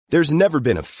There's never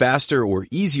been a faster or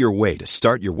easier way to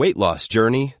start your weight loss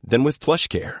journey than with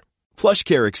PlushCare.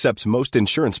 PlushCare accepts most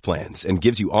insurance plans and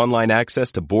gives you online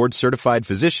access to board-certified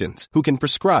physicians who can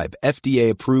prescribe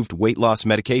FDA-approved weight loss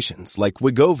medications like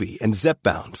Wegovy and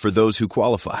Zepbound for those who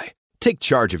qualify. Take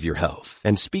charge of your health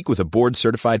and speak with a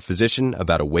board-certified physician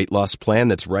about a weight loss plan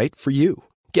that's right for you.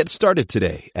 Get started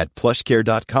today at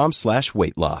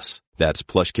plushcare.com/weight loss. That's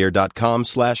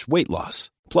plushcare.com/weight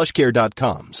loss.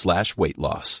 plushcare.com/weight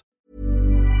loss.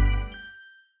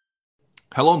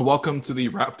 Hello and welcome to the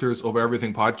Raptors Over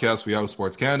Everything podcast. We have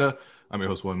Sports Canada. I'm your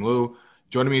host, William Liu.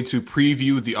 Joining me to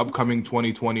preview the upcoming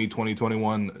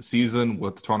 2020-2021 season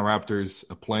with the Toronto Raptors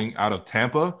playing out of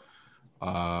Tampa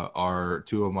are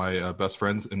two of my best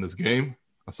friends in this game.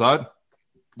 Assad.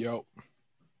 Yo.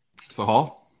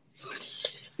 Sahal.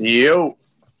 Yo.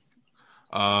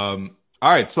 All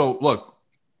right, so look,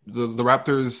 the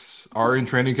Raptors are in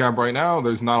training camp right now.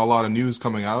 There's not a lot of news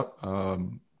coming out.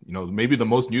 Maybe the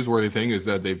most newsworthy thing is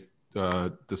that they've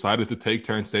decided to take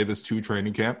Terrence Davis to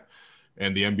training camp,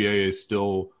 and the NBA is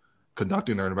still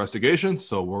conducting their investigation.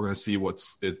 So we're going to see what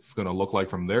it's going to look like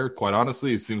from there. Quite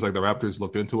honestly, it seems like the Raptors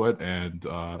looked into it, and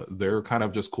they're kind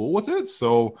of just cool with it.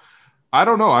 So I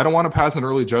don't know. I don't want to pass an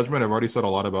early judgment. I've already said a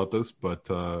lot about this, but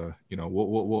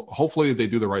we'll hopefully they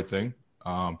do the right thing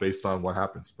based on what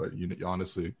happens. But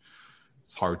honestly,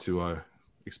 it's hard to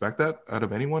expect that out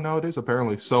of anyone nowadays,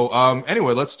 apparently. So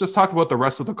anyway, let's just talk about the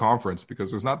rest of the conference because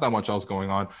there's not that much else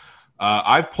going on.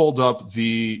 I've pulled up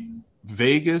the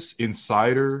Vegas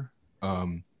Insider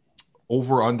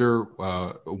over-under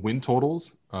win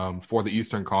totals for the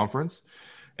Eastern Conference,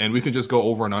 and we can just go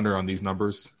over and under on these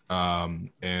numbers.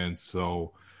 And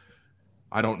so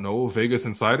I don't know if Vegas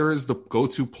Insider is the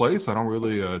go-to place. I don't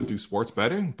really do sports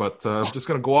betting, but I'm just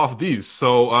going to go off these.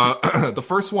 So the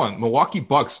first one, Milwaukee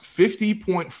Bucks,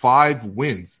 50.5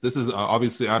 wins. This is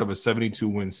obviously out of a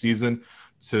 72-win season.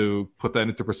 To put that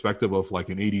into perspective of like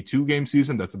an 82-game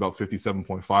season, that's about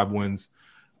 57.5 wins.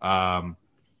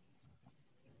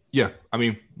 Yeah, I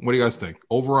mean, what do you guys think?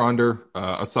 Over or under?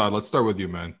 Assad, let's start with you,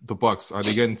 man. The Bucks, are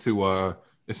they getting to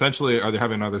essentially, are they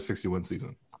having another 60-win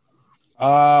season?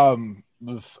 Probably.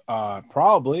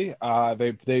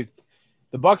 The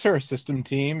Bucks are a system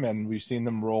team, and we've seen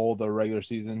them roll the regular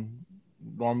season.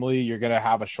 Normally, you're going to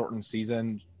have a shortened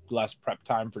season, less prep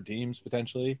time for teams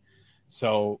potentially.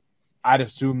 So I'd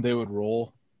assume they would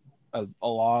roll as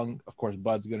along. Of course,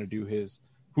 Bud's going to do his.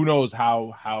 Who knows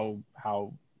how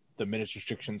the minutes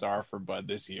restrictions are for Bud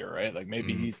this year, right? Like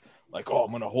maybe he's like, oh,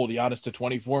 I'm going to hold Giannis to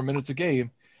 24 minutes a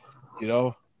game,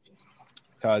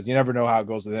 because you never know how it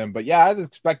goes with him. But yeah, I'd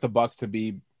expect the Bucks to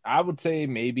be, I would say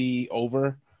maybe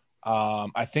over.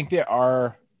 I think they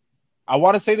are. I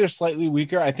want to say they're slightly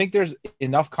weaker. I think there's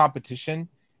enough competition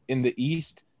in the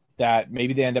East that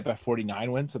maybe they end up at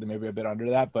 49 wins, so they may be a bit under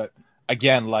that. But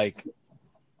again, like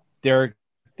their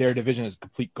division is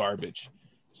complete garbage.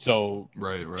 So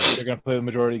right. They're going to play the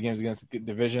majority of games against the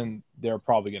division. They're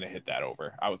probably going to hit that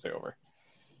over. I would say over.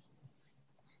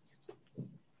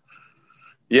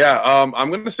 Yeah, I'm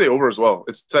going to say over as well.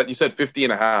 It's that you said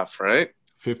 50.5, right?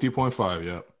 50.5,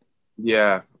 yeah.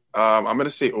 Yeah, I'm going to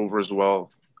say over as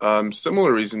well.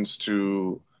 Similar reasons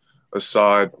to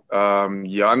Assad.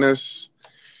 Giannis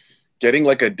getting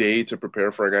like a day to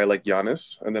prepare for a guy like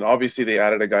Giannis. And then obviously they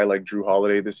added a guy like Drew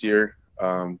Holiday this year,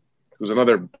 who's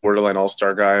another borderline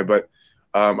all-star guy. But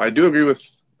I do agree with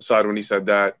Assad when he said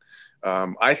that.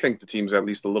 I think the team's at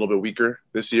least a little bit weaker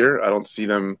this year. I don't see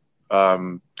them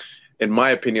in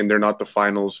my opinion, they're not the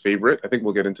finals favorite. I think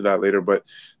we'll get into that later, but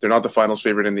they're not the finals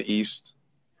favorite in the East.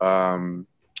 So I'm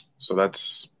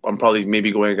probably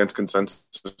maybe going against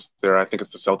consensus there. I think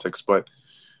it's the Celtics, but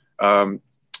I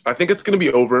think it's going to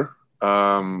be over.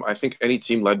 I think any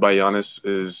team led by Giannis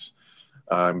is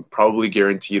probably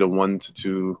guaranteed a 1 to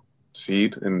 2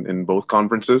 seed in both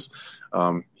conferences.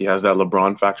 He has that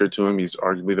LeBron factor to him. He's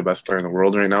arguably the best player in the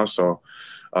world right now. So,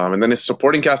 and then his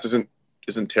supporting cast isn't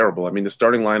terrible. I mean, the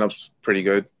starting lineup's pretty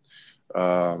good.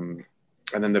 And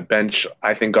then the bench,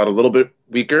 I think, got a little bit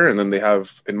weaker. And then they have,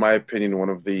 in my opinion, one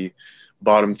of the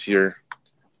bottom tier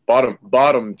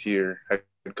head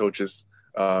coaches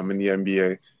in the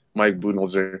NBA, Mike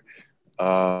Budenholzer,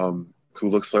 who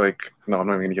looks like – no, I'm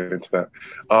not even going to get into that.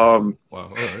 Wow, all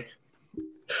right.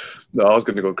 No, I was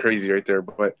going to go crazy right there.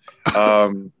 But, yeah,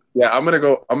 I'm going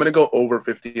to go over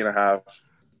 50.5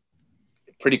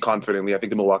 pretty confidently. I think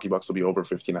the Milwaukee Bucks will be over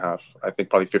 50.5. I think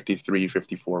probably 53,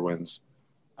 54 wins.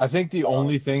 I think the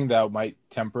only thing that might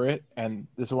temper it, and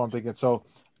this is what I'm thinking. So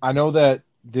I know that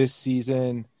this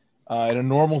season, in a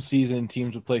normal season,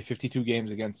 teams would play 52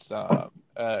 games against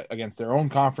their own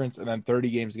conference and then 30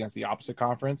 games against the opposite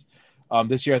conference.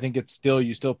 This year, I think it's still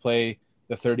you still play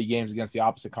the 30 games against the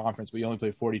opposite conference, but you only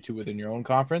play 42 within your own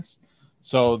conference.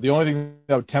 So the only thing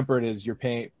that would temper it is you're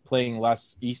playing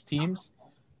less East teams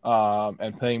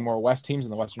and playing more West teams,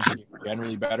 and the Western teams are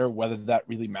generally better. Whether that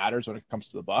really matters when it comes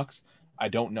to the Bucks, I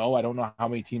don't know. I don't know how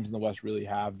many teams in the West really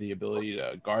have the ability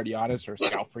to guard Giannis or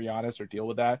scout for Giannis or deal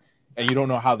with that. And you don't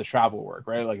know how the travel work,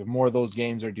 right? Like if more of those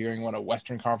games are during when a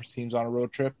Western Conference team's on a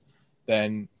road trip,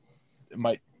 then it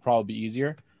might probably be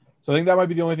easier. So I think that might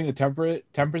be the only thing that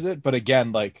tempers it. But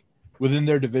again, like within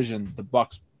their division, the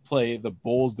Bucks play the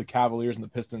Bulls, the Cavaliers, and the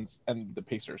Pistons and the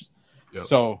Pacers. Yep.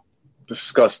 So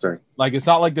disgusting. Like it's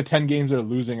not like the 10 games they're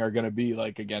losing are going to be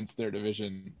like against their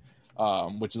division,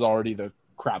 which is already the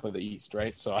crap of the East,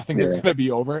 right? So I think they're going to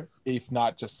be over, if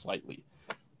not just slightly.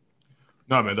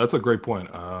 No, man, that's a great point.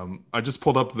 I just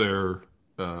pulled up their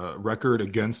record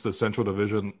against the Central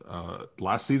Division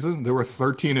last season. They were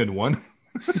 13-1.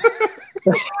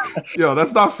 Yo,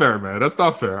 that's not fair, man. That's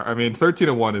not fair. I mean,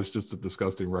 13-1 is just a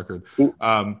disgusting record.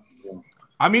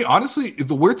 I mean, honestly,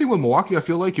 the weird thing with Milwaukee, I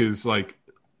feel like, is like,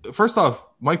 first off,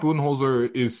 Mike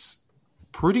Budenholzer is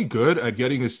pretty good at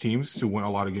getting his teams to win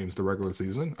a lot of games the regular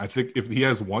season. I think if he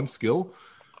has one skill,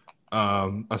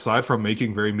 aside from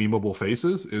making very memeable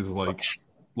faces, is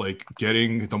like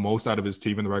getting the most out of his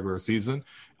team in the regular season.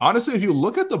 Honestly, if you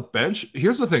look at the bench,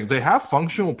 here's the thing. They have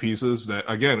functional pieces that,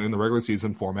 again, in the regular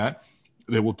season format,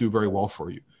 they will do very well for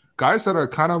you. Guys that are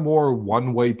kind of more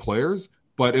one-way players,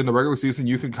 but in the regular season,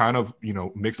 you can kind of,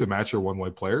 mix and match your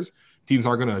one-way players. Teams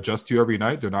aren't going to adjust to you every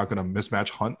night. They're not going to mismatch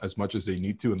hunt as much as they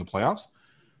need to in the playoffs.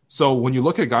 So when you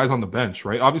look at guys on the bench,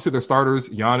 right, obviously they're starters,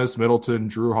 Giannis, Middleton,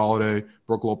 Drew Holiday,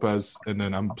 Brook Lopez, and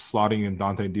then I'm slotting in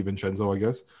Dante DiVincenzo, I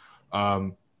guess.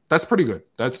 That's pretty good.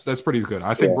 That's pretty good.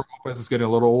 I think Brook Lopez is getting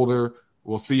a little older.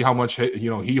 We'll see how much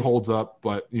he holds up,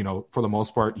 but for the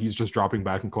most part, he's just dropping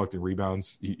back and collecting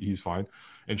rebounds. He's fine,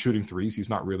 and shooting threes. He's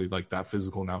not really like that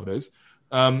physical nowadays.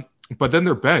 But then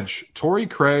their bench: Torrey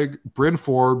Craig, Bryn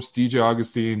Forbes, DJ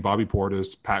Augustine, Bobby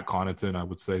Portis, Pat Connaughton. I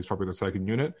would say is probably their second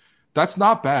unit. That's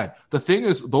not bad. The thing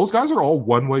is, those guys are all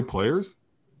one-way players.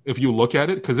 If you look at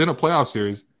it, because in a playoff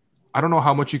series, I don't know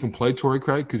how much you can play Torrey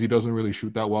Craig because he doesn't really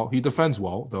shoot that well. He defends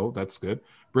well, though. That's good.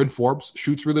 Bryn Forbes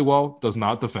shoots really well, does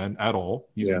not defend at all.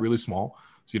 He's really small,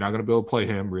 so you're not going to be able to play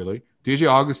him, really.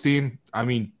 DJ Augustine, I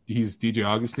mean, he's DJ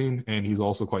Augustine, and he's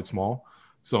also quite small.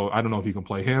 So I don't know if you can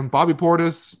play him. Bobby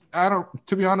Portis,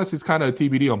 to be honest, he's kind of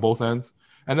TBD on both ends.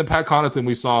 And then Pat Connaughton,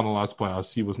 we saw in the last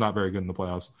playoffs, he was not very good in the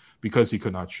playoffs because he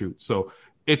could not shoot. So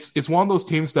it's one of those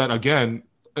teams that, again,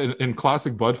 in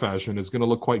classic Bud fashion, is going to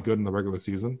look quite good in the regular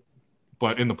season.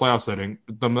 But in the playoff setting,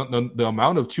 the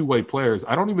amount of two-way players,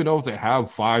 I don't even know if they have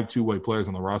 5 two-way players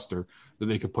on the roster that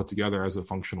they could put together as a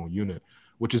functional unit,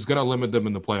 which is going to limit them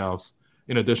in the playoffs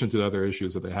in addition to the other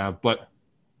issues that they have. But,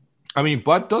 I mean,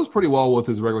 Bud does pretty well with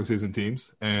his regular season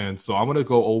teams, and so I'm going to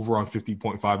go over on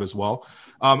 50.5 as well.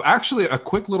 Actually, a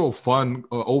quick little fun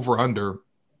over-under.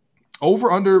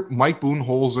 Over-under Mike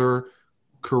Budenholzer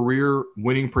career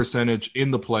winning percentage in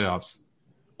the playoffs.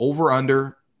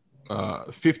 Over-under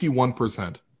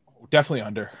 51%. Definitely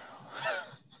under.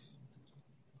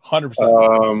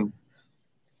 100%.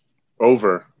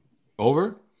 Over.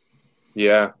 Over?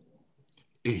 Yeah.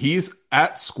 He's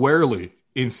at squarely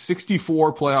in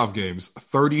 64 playoff games,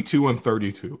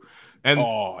 32-32. And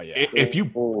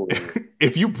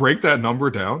if you break that number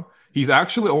down, he's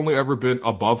actually only ever been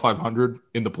above 500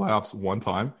 in the playoffs one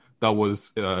time. That was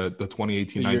the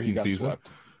 2018-19 season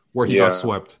where he got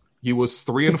swept. He was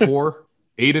 3-4,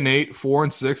 8-8,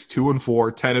 4-6,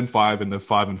 2-4, 10-5, and then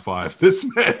 5-5.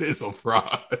 This man is a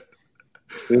fraud.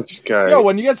 This guy. Yo,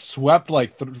 when you get swept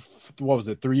like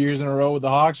 3 years in a row with the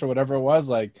Hawks or whatever it was,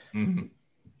 like,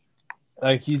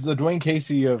 like he's the Dwayne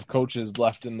Casey of coaches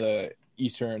left in the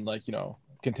Eastern,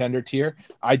 contender tier.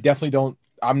 I definitely don't.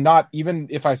 I'm not, even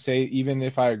if I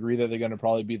agree that they're going to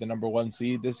probably be the number 1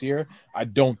 seed this year, I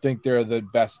don't think they're the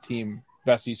best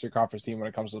Eastern Conference team when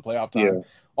it comes to the playoff time. Yeah.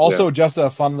 Also, just a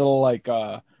fun little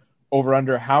over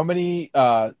under. How many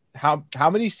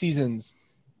seasons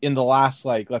in the last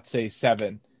let's say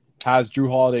 7 has Drew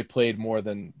Holiday played more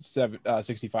than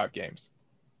 65 games?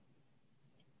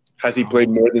 Has he played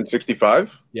more than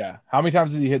 65? Yeah. How many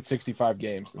times has he hit 65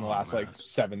 games in the last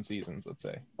 7 seasons? Let's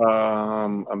say.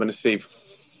 I'm gonna say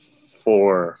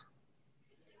 4.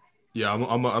 Yeah,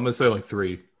 I'm gonna say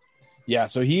 3. Yeah.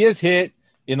 So he has hit.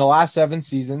 In the last 7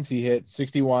 seasons, he hit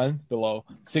 61 below,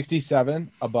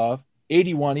 67 above,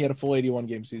 81. He had a full 81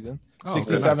 game season,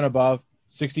 67 above,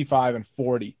 65 and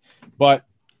 40, but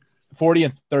 40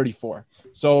 and 34.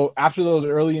 So after those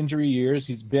early injury years,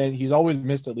 he's always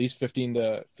missed at least 15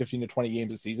 to 20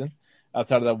 games a season.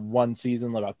 outside of that one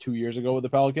season about 2 years ago with the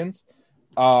Pelicans.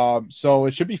 So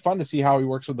it should be fun to see how he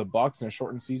works with the Bucks in a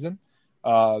shortened season.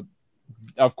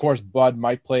 Of course, Bud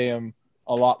might play him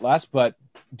a lot less, but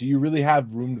do you really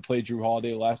have room to play Jrue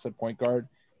Holiday less at point guard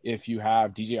if you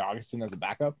have DJ Augustin as a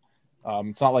backup?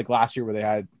 It's not like last year where they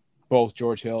had both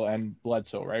George Hill and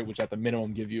Bledsoe, right? Which at the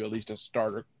minimum give you at least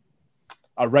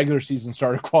a regular season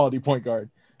starter quality point guard.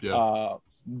 Yeah.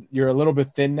 You're a little bit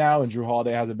thin now, and Jrue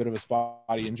Holiday has a bit of a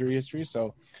spotty injury history,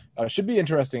 so it should be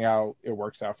interesting how it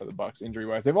works out for the Bucks injury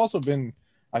wise. They've also been,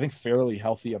 I think, fairly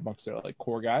healthy amongst their like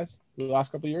core guys for the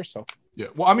last couple of years. So yeah,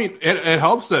 well, I mean, it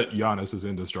helps that Giannis is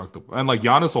indestructible, and like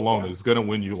Giannis alone is going to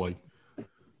win you. Like,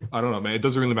 I don't know, man. It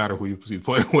doesn't really matter who you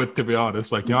play with, to be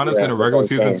honest. Like Giannis in a regular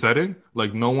season setting,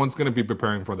 like no one's going to be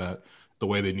preparing for that the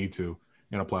way they need to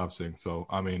in a playoff thing. So,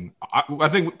 I mean, I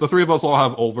think the three of us all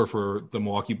have over for the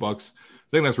Milwaukee Bucks. I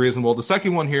think that's reasonable. The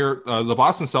second one here, the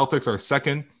Boston Celtics are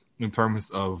second in terms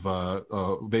of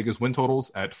Vegas win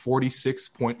totals at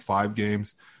 46.5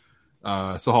 games.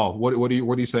 Sahal, what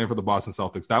are you saying for the Boston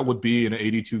Celtics? That would be an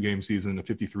 82 game season, a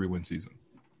 53 win season.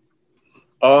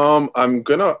 I'm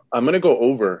gonna go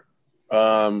over.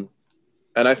 And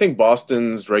I think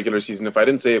Boston's regular season, if I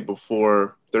didn't say it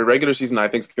before, their regular season I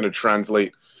think is going to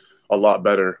translate a lot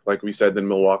better, like we said, than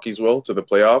Milwaukee's will to the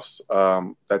playoffs.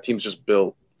 That team's just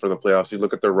built for the playoffs. You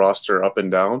look at their roster up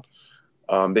and down.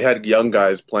 They had young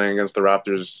guys playing against the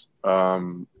Raptors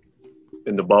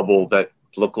in the bubble that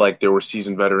looked like they were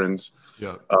seasoned veterans.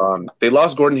 Yeah. They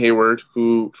lost Gordon Hayward,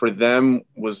 who for them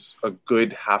was a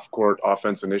good half-court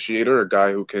offense initiator, a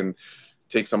guy who can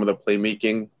take some of the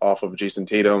playmaking off of Jason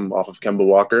Tatum, off of Kemba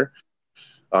Walker.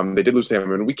 They did lose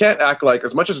him, and we can't act like,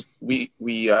 as much as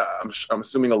I'm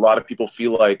assuming a lot of people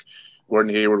feel like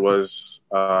Gordon Hayward was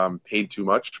paid too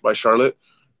much by Charlotte.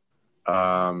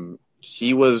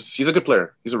 He's a good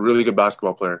player. He's a really good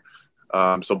basketball player.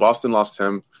 So Boston lost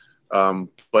him,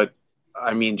 but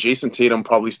I mean, Jason Tatum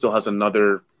probably still has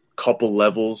another couple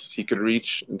levels he could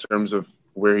reach in terms of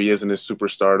where he is in his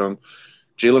superstardom.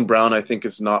 Jaylen Brown, I think,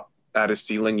 is not at his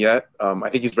ceiling yet. I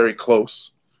think he's very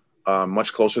close,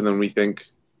 much closer than we think.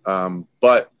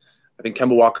 But I think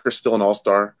Kemba Walker is still an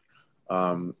all-star.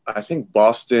 I think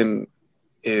Boston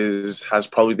has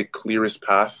probably the clearest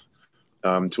path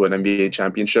to an NBA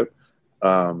championship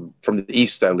from the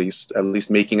East, at least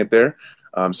making it there.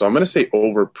 So I'm going to say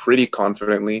over pretty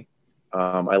confidently.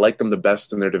 I like them the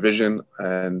best in their division,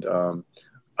 and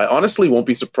I honestly won't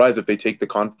be surprised if they take the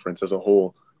conference as a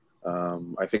whole.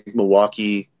 I think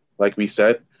Milwaukee, like we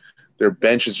said, their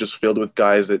bench is just filled with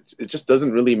guys that it just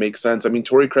doesn't really make sense. I mean,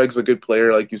 Torrey Craig's a good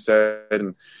player, like you said,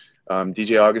 and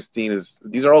DJ Augustine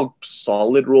these are all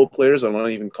solid role players. I don't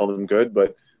even call them good,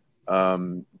 but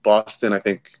Boston, I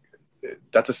think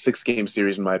that's a 6-game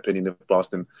series, in my opinion, if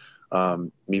Boston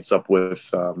meets up with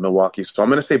Milwaukee. So I'm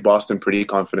going to say Boston pretty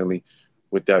confidently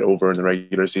with that over in the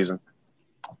regular season.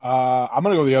 I'm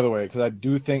going to go the other way because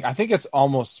I think it's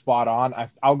almost spot on.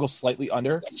 I'll go slightly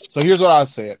under. So here's what I'll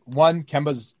say it. One,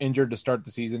 Kemba's injured to start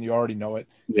the season. You already know it.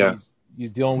 Yeah.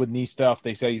 He's dealing with knee stuff.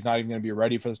 They say he's not even going to be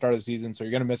ready for the start of the season, so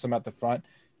you're going to miss him at the front.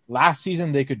 Last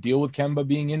season, they could deal with Kemba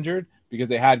being injured because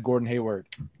they had Gordon Hayward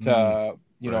to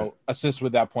assist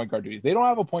with that point guard duties. They don't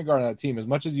have a point guard on that team. As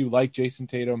much as you like Jason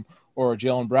Tatum or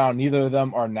Jaylen Brown, neither of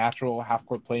them are natural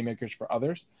half-court playmakers for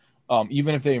others.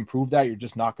 Even if they improve that, you're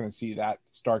just not going to see that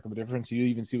stark of a difference. You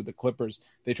even see with the Clippers,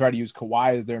 they try to use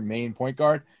Kawhi as their main point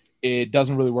guard. It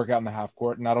doesn't really work out in the half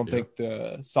court, and I don't think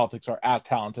the Celtics are as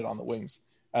talented on the wings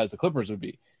as the Clippers would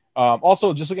be.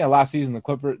 Also, just looking at last season, the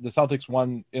Celtics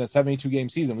won in a 72-game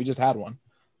season. We just had one.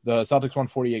 The Celtics won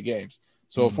 48 games.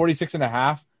 So 46 and a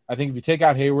half. I think if you take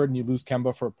out Hayward and you lose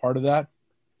Kemba for part of that,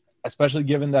 especially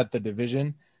given that the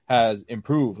division has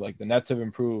improved, like the Nets have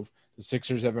improved, the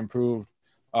Sixers have improved,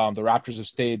 the Raptors have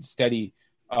stayed steady.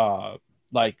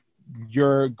 Like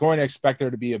you're going to expect there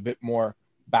to be a bit more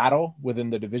battle within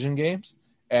the division games.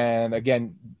 And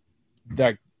again,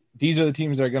 these are the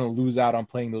teams that are going to lose out on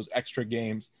playing those extra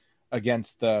games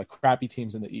against the crappy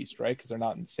teams in the East, right? Because they're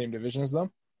not in the same division as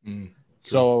them.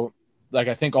 So, like,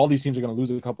 I think all these teams are going to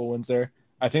lose a couple wins there.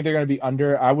 I think they're going to be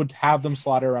under. I would have them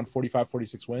slaughter around 45,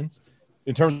 46 wins.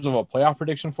 In terms of a playoff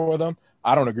prediction for them,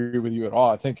 I don't agree with you at all.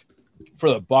 I think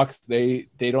for the Bucks, they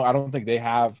don't. I don't think they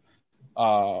have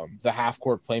the half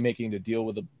court playmaking to deal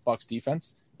with the Bucks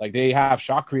defense. Like they have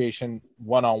shot creation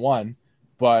 1-on-1,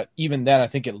 but even then, I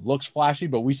think it looks flashy.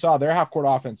 But we saw their half court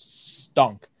offense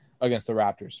stunk against the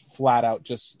Raptors, flat out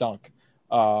just stunk.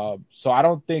 So I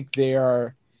don't think they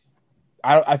are.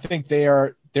 I think they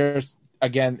are. There's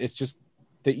again, it's just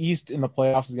the East in the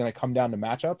playoffs is going to come down to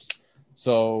matchups.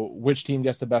 So which team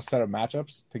gets the best set of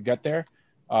matchups to get there?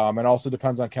 And also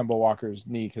depends on Kemba Walker's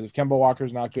knee, because if Kemba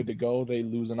Walker's not good to go, they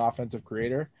lose an offensive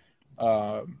creator,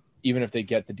 even if they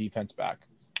get the defense back.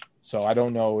 So I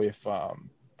don't know if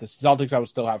the Celtics, I would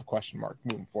still have a question mark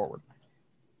moving forward.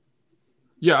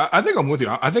 Yeah, I think I'm with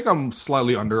you. I think I'm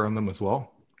slightly under on them as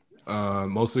well,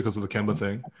 mostly because of the Kemba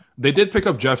thing. They did pick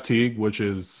up Jeff Teague, which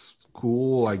is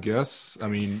cool, I guess. I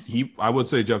mean, I would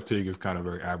say Jeff Teague is kind of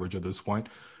very average at this point.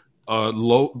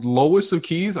 Lowest of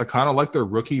keys, I kind of like their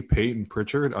rookie Peyton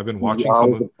Pritchard. I've been watching I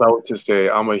was about to say,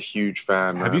 I'm a huge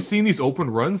fan. Have you seen these open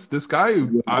runs? This guy,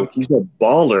 he's a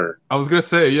baller. I was gonna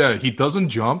say, yeah, he doesn't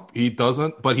jump,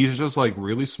 but he's just like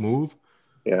really smooth.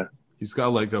 Yeah, he's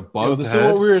got like a buzzed this head. is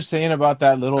what we were saying about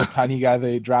that little tiny guy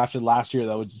they drafted last year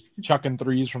that was chucking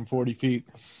threes from 40 feet.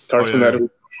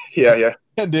 Yeah.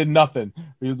 And did nothing.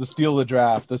 He was the steal of the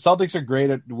draft. The Celtics are great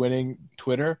at winning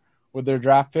Twitter with their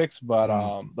draft picks, but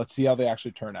let's see how they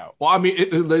actually turn out. Well, I mean,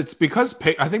 it's because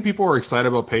I think people are excited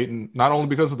about Peyton, not only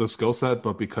because of the skill set,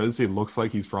 but because he looks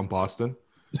like he's from Boston.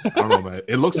 I don't know, man.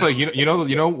 It looks like you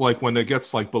know, like when it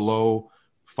gets like below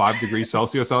 5 degrees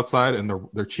Celsius outside and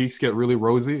their cheeks get really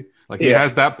rosy. Like he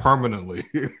has that permanently.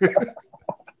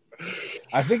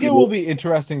 I think it will be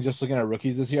interesting just looking at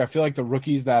rookies this year. I feel like the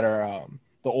rookies that are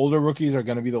the older rookies are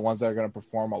going to be the ones that are going to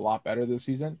perform a lot better this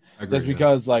season. Just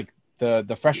because like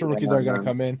the fresher rookies that are going to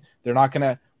come in, they're not going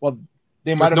to. Well,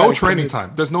 they might have no training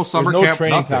time. There's no summer camp.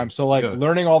 Training time. So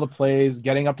learning all the plays,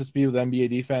 getting up to speed with NBA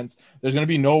defense. There's going to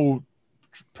be no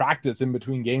practice in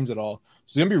between games at all.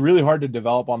 So it's going to be really hard to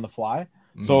develop on the fly.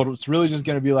 Mm-hmm. So it's really just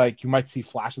going to be like you might see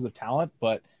flashes of talent,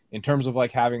 but in terms of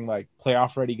like having like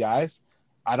playoff ready guys,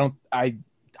 I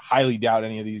highly doubt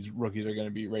any of these rookies are going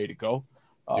to be ready to go.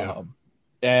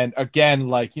 And again,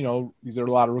 like, you know, these are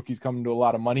a lot of rookies coming to a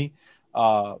lot of money,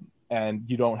 and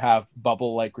you don't have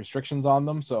bubble like restrictions on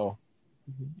them. So,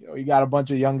 you know, you got a bunch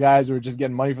of young guys who are just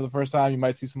getting money for the first time. You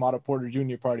might see some Otto Porter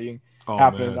Jr. partying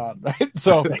happening on, right?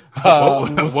 So,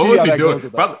 what was he doing?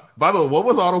 By the way, what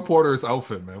was Otto Porter's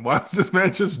outfit, man? Why was this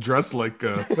man just dressed like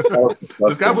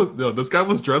this guy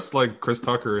was dressed like Chris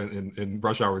Tucker in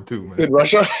Rush Hour 2, man. In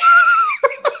Rush Hour?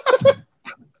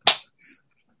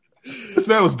 This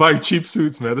man was buying cheap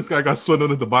suits, man. This guy got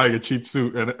swindled into buying a cheap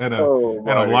suit and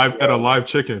a live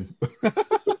chicken.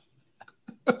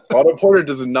 Otto Porter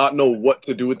does not know what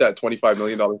to do with that $25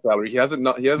 million salary. He hasn't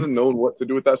known what to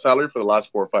do with that salary for the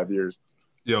last 4 or 5 years.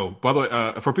 Yo, by the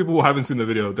way, for people who haven't seen the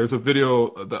video, there's a video.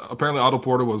 Apparently, Otto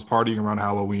Porter was partying around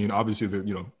Halloween. Obviously,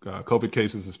 COVID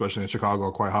cases, especially in Chicago,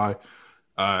 are quite high.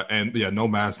 And yeah, no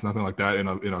mask, nothing like that. In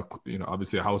a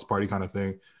obviously a house party kind of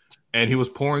thing. And he was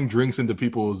pouring drinks into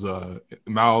people's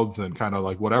mouths and kind of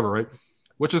like whatever, right?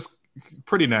 Which is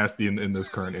pretty nasty in this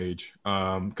current age,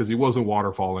 because he wasn't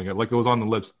waterfalling it. Like it was on the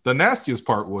lips. The nastiest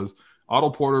part was Otto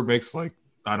Porter makes like,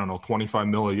 I don't know, 25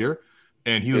 mil a year.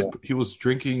 And he was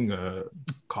drinking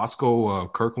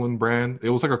Costco Kirkland brand. It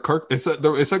was like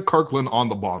it said Kirkland on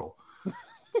the bottle.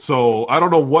 So I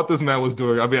don't know what this man was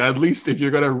doing. I mean, at least if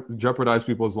you're going to jeopardize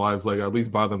people's lives, like at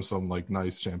least buy them some like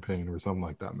nice champagne or something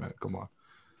like that, man. Come on.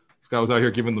 This guy was out here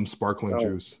giving them sparkling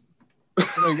juice.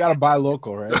 You got to buy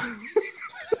local, right?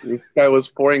 This guy was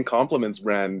pouring Compliments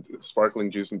brand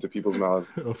sparkling juice into people's mouths.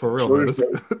 Oh, for real, man. This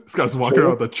guy's walking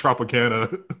around with a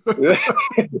Tropicana.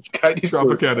 This guy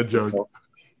Tropicana jug.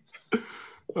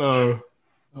 Oh,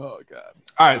 God.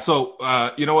 All right,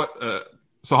 so you know what?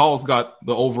 So Hall's got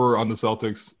the over on the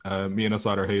Celtics. Me and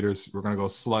Asad are haters. We're going to go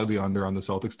slightly under on the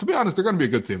Celtics. To be honest, they're going to be a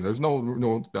good team. There's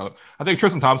no doubt. I think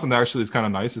Tristan Thompson actually is kind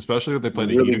of nice, especially if they play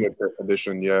the Heat again.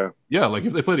 Condition, yeah. Yeah, like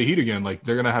if they play the Heat again, like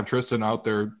they're going to have Tristan out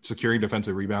there securing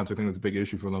defensive rebounds. I think that's a big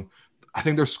issue for them. I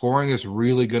think their scoring is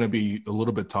really going to be a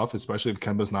little bit tough, especially if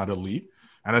Kemba's not elite.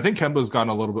 And I think Kemba's gotten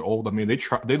a little bit old. I mean,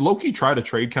 they low-key try to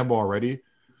trade Kemba already.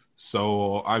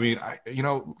 So, I mean,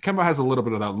 Kemba has a little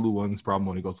bit of that Lou Williams problem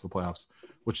when he goes to the playoffs,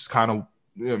 which is kind of,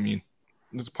 I mean,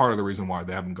 it's part of the reason why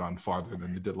they haven't gone farther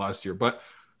than they did last year. But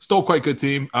still quite good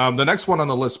team. The next one on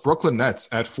the list, Brooklyn Nets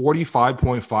at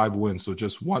 45.5 wins. So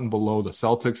just one below the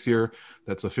Celtics here.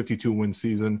 That's a 52-win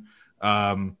season.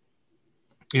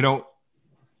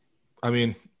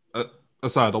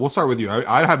 Asad, we'll start with you.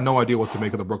 I have no idea what to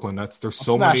make of the Brooklyn Nets. There's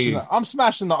so many. I'm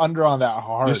smashing the under on that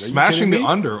hard. You're smashing the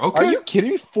under. Okay. Are you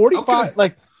kidding me? 45. Okay.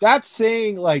 Like that's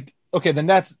saying like, okay, the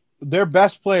Nets, their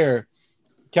best player,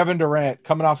 Kevin Durant,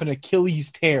 coming off an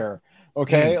Achilles tear.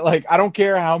 Okay. Like I don't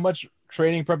care how much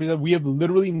training prep he's had. We have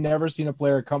literally never seen a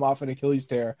player come off an Achilles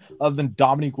tear other than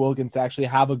Dominique Wilkins to actually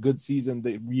have a good season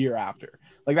the year after.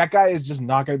 Like that guy is just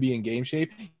not going to be in game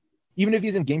shape. Even if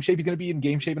he's in game shape, he's going to be in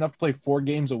game shape enough to play 4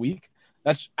 games a week.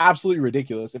 That's absolutely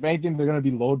ridiculous. If anything, they're going to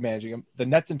be load managing him. The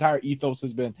Nets' entire ethos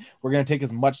has been, we're going to take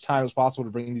as much time as possible to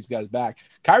bring these guys back.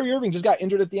 Kyrie Irving just got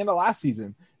injured at the end of last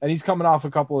season, and he's coming off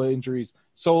a couple of injuries.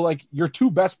 So, like, your two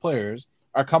best players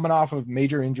are coming off of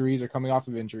major injuries or coming off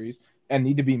of injuries and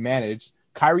need to be managed.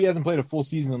 Kyrie hasn't played a full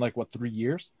season in, 3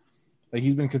 years? Like,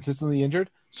 he's been consistently injured.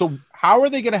 So how are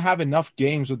they going to have enough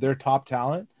games with their top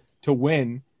talent to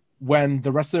win when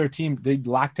the rest of their team, they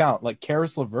lack talent? Like,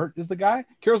 Karis LeVert is the guy.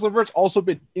 Karis LeVert's also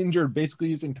been injured basically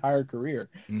his entire career.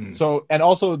 So, and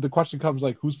also the question comes,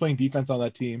 like, who's playing defense on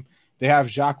that team? They have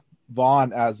Jacques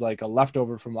Vaughn as, like, a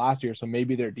leftover from last year, so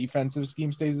maybe their defensive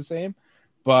scheme stays the same,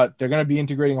 but they're going to be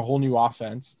integrating a whole new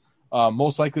offense.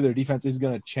 Most likely their defense is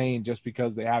going to change just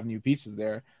because they have new pieces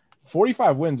there.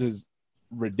 45 wins is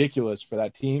ridiculous for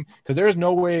that team, because there is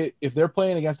no way, if they're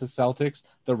playing against the Celtics,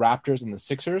 the Raptors, and the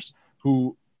Sixers,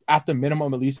 who at the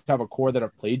minimum at least have a core that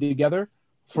have played together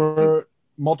for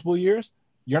multiple years,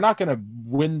 you're not going to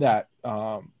win that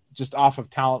just off of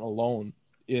talent alone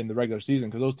in the regular season,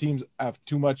 because those teams have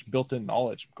too much built-in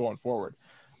knowledge going forward.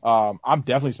 I'm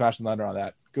definitely smashing the under on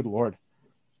that. Good Lord.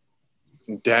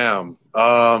 Damn.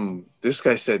 This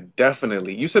guy said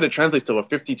definitely. You said it translates to a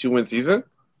 52-win season?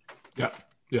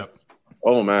 Yeah.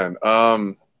 Oh, man.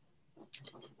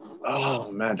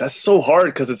 That's so hard,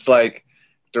 because it's like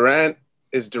Durant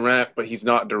is Durant, but he's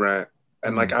not Durant.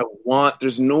 And,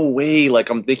 there's no way,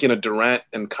 I'm thinking a Durant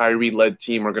and Kyrie-led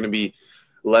team are going to be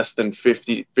less than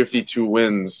 52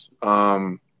 wins.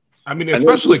 I mean,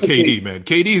 especially KD, man.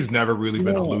 KD has never really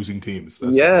been on losing teams.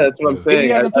 That's what I'm saying. He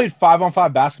hasn't played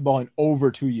 5-on-5 basketball in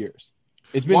over 2 years.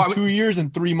 It's been 2 years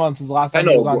and 3 months since the last time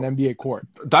he was on an NBA court.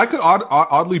 That could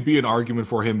oddly be an argument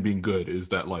for him being good, is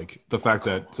that, the fact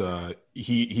that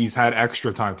he's had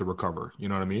extra time to recover. You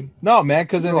know what I mean? No, man,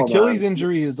 because an Achilles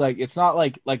injury is it's not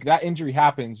like that injury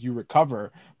happens, you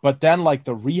recover. But then,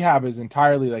 the rehab is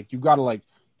entirely, you got to,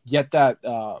 get that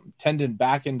tendon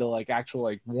back into,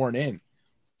 actual, worn in.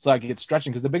 So it's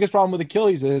stretching, because the biggest problem with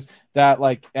Achilles is that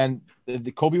and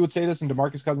Kobe would say this, and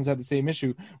DeMarcus Cousins had the same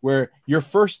issue, where your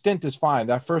first stint is fine.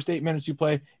 That first 8 minutes you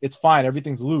play, it's fine.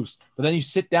 Everything's loose. But then you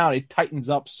sit down, it tightens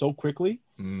up so quickly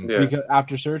because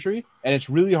after surgery, and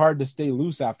it's really hard to stay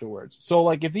loose afterwards. So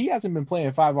if he hasn't been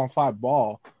playing 5-on-5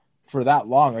 ball for that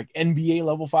long, NBA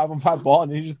level 5-on-5 ball,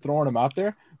 and you're just throwing him out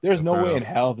there, there's no way in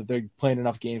hell that they're playing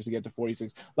enough games to get to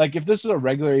 46. If this was a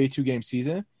regular 82-game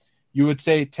season, you would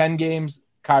say 10 games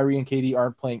Kyrie and KD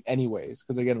aren't playing anyways,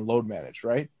 because they're getting load managed,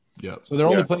 right? Yeah. So they're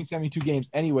only playing 72 games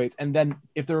anyways. And then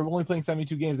if they're only playing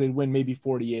 72 games, they'd win maybe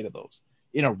 48 of those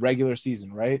in a regular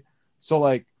season, right? So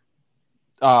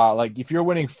if you're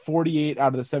winning 48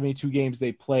 out of the 72 games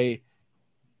they play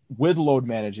with load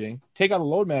managing, take out the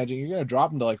load managing, you're going to drop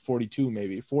them to 42,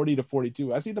 maybe 40 to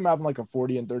 42. I see them having a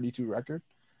 40 and 32 record.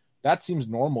 That seems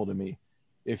normal to me.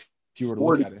 If you were to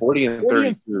look at it, 40 and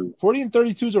 32. 40 and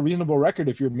 32 is a reasonable record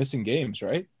if you're missing games,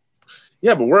 right?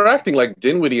 Yeah, but we're acting like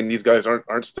Dinwiddie and these guys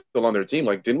aren't still on their team.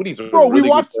 Dinwiddie's we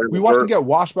watched them get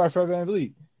washed by Fred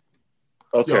VanVleet.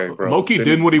 Okay, bro. Low-key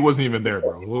Dinwiddie wasn't even there,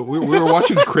 bro. We were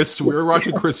watching Chris. We were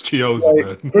watching Chris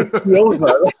Chiozza. Chris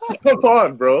Chiozza. Come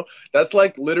on, bro. That's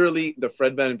literally the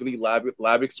Fred VanVleet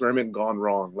lab experiment gone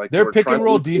wrong. Their pick and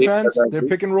roll defense. Their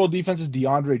pick and roll defense is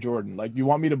DeAndre Jordan. You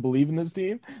want me to believe in this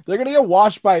team? They're gonna get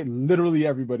washed by literally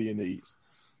everybody in the East.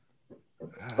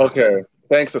 Okay,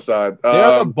 thanks, Assad.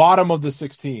 They're the bottom of the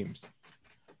 6 teams.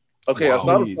 Okay, wow.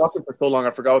 Assad was talking for so long,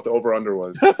 I forgot what the over/under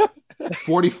was.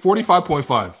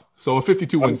 45.5. So a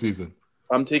 52-win season.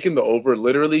 I'm taking the over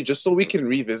literally just so we can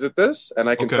revisit this, and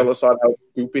I can tell Assad how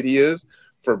stupid he is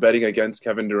for betting against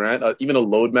Kevin Durant, even a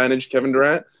load-managed Kevin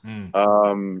Durant.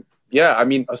 Yeah, I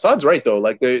mean, Assad's right, though.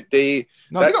 They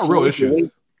got real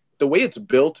issues. The way it's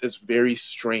built is very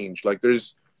strange.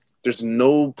 There's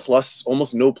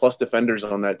almost no plus defenders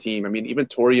on that team. I mean, even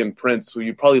Taurean Prince, who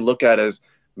you probably look at as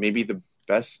maybe the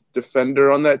best defender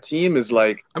on that team, is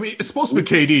I mean, it's supposed to be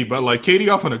KD, but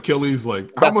KD off an Achilles,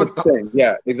 how much?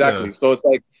 Yeah, exactly. Yeah. So it's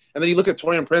and then you look at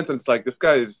Taurean Prince, and it's this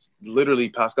guy is literally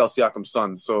Pascal Siakam's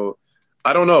son. So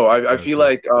I don't know. I feel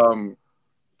I'm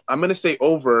going to say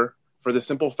over for the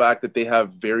simple fact that they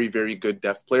have very, very good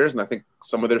depth players, and I think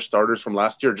some of their starters from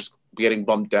last year are just getting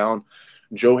bumped down.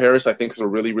 Joe Harris, I think, is a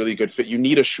really, really good fit. You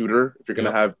need a shooter if you're going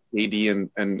to have AD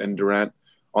and Durant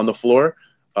on the floor.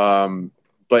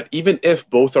 But even if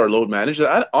both are load managed,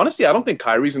 honestly, I don't think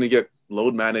Kyrie's going to get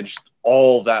load managed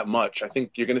all that much. I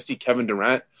think you're going to see Kevin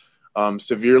Durant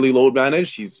severely load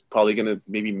managed. He's probably going to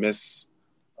maybe miss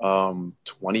 20%,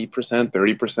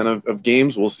 30% of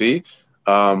games. We'll see.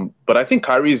 But I think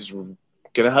Kyrie's going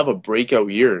to have a breakout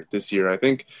year this year. I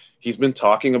think he's been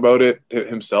talking about it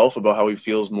himself, about how he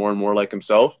feels more and more like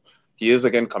himself. He is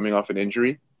again coming off an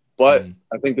injury, but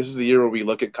I think this is the year where we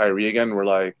look at Kyrie again. We're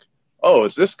like, oh,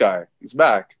 it's this guy. He's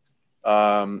back.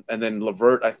 And then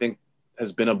LeVert, I think,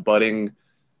 has been a budding,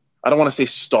 I don't want to say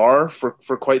star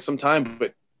for quite some time,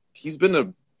 but he's been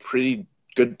a pretty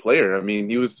good player. I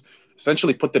mean, he was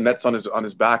essentially put the Nets on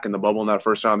his back in the bubble in that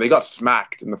first round. They got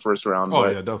smacked in the first round. Oh,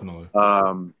 yeah, definitely.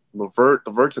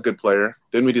 LeVert's a good player.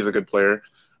 Dinwiddie's a good player.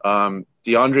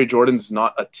 DeAndre Jordan's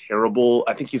not a terrible.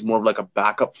 I think he's more of like a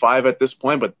backup 5 at this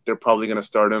point, but they're probably going to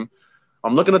start him.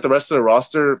 I'm looking at the rest of the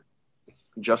roster.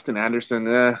 Justin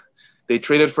Anderson, they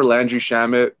traded for Landry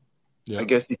Shamet. Yeah. I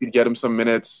guess you could get him some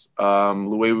minutes.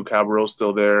 Luewu Cabarrot's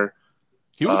still there.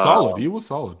 He was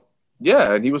solid.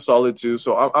 Yeah, and he was solid too.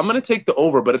 So I'm going to take the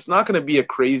over, but it's not going to be a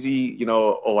crazy,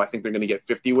 I think they're going to get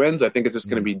 50 wins. I think it's just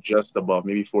going to be just above,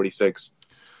 maybe 46,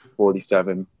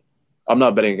 47. I'm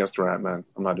not betting against Durant, man.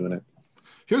 I'm not doing it.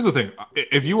 Here's the thing.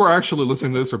 If you were actually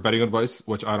listening to this or betting advice,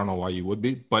 which I don't know why you would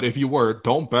be, but if you were,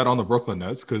 don't bet on the Brooklyn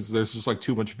Nets because there's just like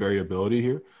too much variability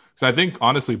here. So I think,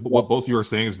 honestly, what both you are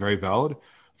saying is very valid.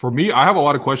 For me, I have a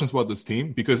lot of questions about this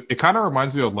team because it kind of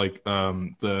reminds me of like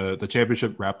the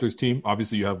championship Raptors team.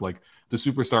 Obviously, you have like the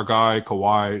superstar guy,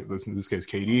 Kawhi, in this case,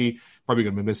 KD, probably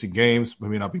going to be missing games,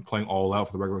 maybe not be playing all out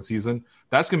for the regular season.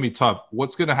 That's going to be tough.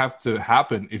 What's going to have to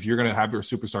happen if you're going to have your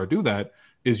superstar do that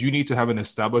is you need to have an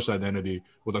established identity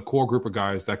with a core group of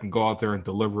guys that can go out there and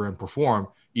deliver and perform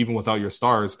even without your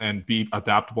stars and be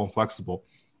adaptable and flexible.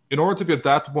 In order to be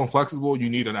adaptable and flexible,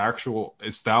 you need an actual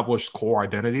established core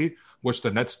identity, which the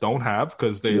Nets don't have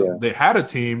because they had a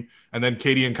team and then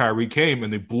KD and Kyrie came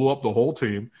and they blew up the whole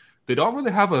team. They don't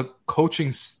really have a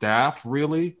coaching staff,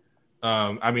 really.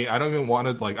 I mean, I don't even want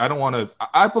to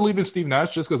I believe in Steve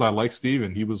Nash just because I like Steve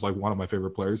and he was like one of my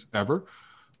favorite players ever.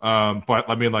 But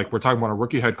I mean, like we're talking about a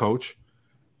rookie head coach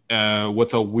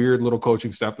with a weird little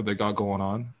coaching staff that they got going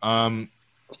on.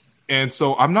 And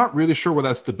so I'm not really sure where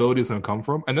that stability is going to come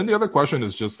from. And then the other question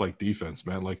is just like defense,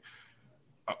 man. Like,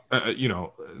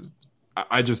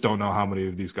 I just don't know how many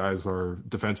of these guys are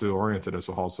defensively oriented, as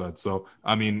the Hall said. So,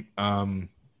 I mean,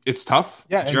 it's tough.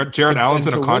 Yeah, Jarrett Allen's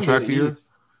in a contract year.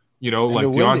 Like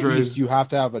DeAndre. East, you have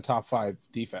to have a top 5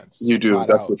 defense. You do,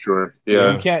 that's for sure.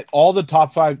 Yeah. You can't, all the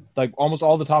top 5, like almost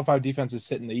all the top 5 defenses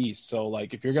sit in the East. So,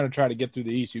 like, if you're going to try to get through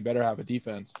the East, you better have a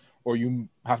defense or you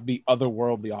have to be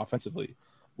otherworldly offensively,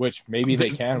 which maybe they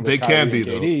can. They can be,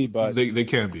 KD, though. But they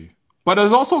can be. But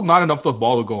there's also not enough of the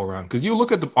ball to go around because you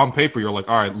look at on paper, you're like,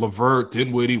 all right, LeVert,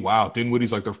 Dinwiddie, wow,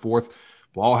 Dinwiddie's like their 4th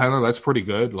ball handler. That's pretty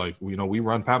good. Like, we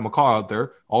run Pat McCaw out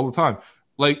there all the time.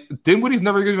 Like, Dinwiddie's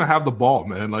never going to have the ball,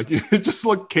 man. Like, just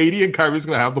like KD and Kyrie's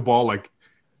going to have the ball like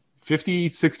 50,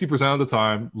 60% of the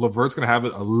time. LeVert's going to have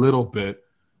it a little bit.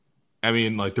 I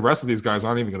mean, like, the rest of these guys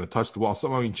aren't even going to touch the ball.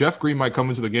 So, I mean, Jeff Green might come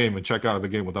into the game and check out of the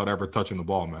game without ever touching the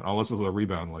ball, man, unless it's a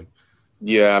rebound. Like,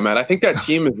 yeah, man. I think that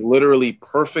team is literally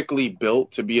perfectly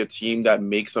built to be a team that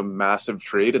makes a massive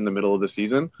trade in the middle of the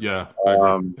season. Yeah.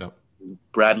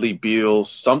 Bradley Beal,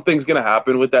 something's going to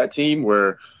happen with that team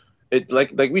where it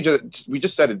like we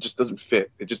just said, it just doesn't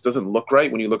fit. It just doesn't look right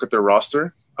when you look at their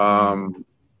roster.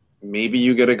 Maybe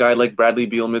you get a guy like Bradley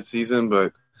Beal midseason,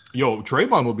 but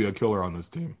Draymond would be a killer on this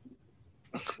team.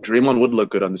 Draymond would look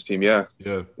good on this team, yeah.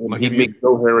 Yeah. Like he'd make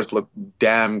Joe Harris look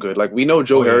damn good. Like, we know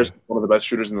Joe Harris is one of the best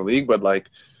shooters in the league, but like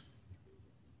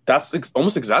that's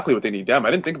almost exactly what they need. Damn,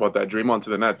 I didn't think about that. Draymond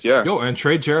to the Nets, yeah. And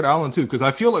trade Jarrett Allen too, because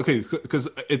I feel like because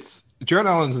it's Jarrett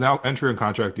Allen's now entering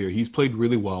contract year. He's played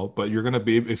really well, but you're gonna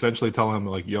be essentially telling him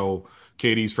like,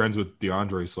 KD's friends with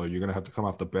DeAndre, so you're gonna have to come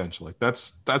off the bench. Like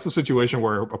that's a situation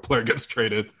where a player gets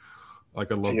traded,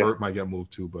 like a LeVert might get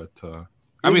moved to, but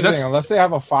I mean, that's unless they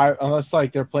have a 5, unless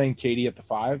like they're playing KD at the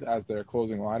 5 as their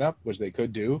closing lineup, which they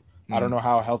could do. I don't know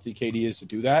how healthy KD is to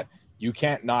do that. You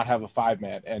can't not have a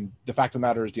 5-man, and the fact of the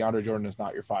matter is DeAndre Jordan is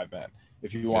not your 5-man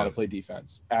if you want to play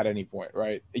defense at any point,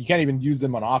 right? You can't even use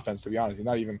them on offense, to be honest. He's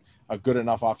not even a good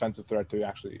enough offensive threat to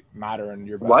actually matter in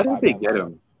your best. Why did they get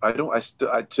him? I don't.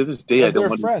 To this day, I don't.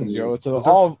 They're friends, It's an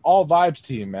all vibes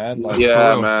team, man. Like,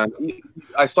 yeah, man.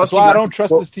 That's why I don't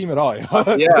trust this team at all.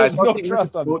 Yeah, I saw no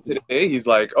trust on this today. He's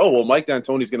like, oh well, Mike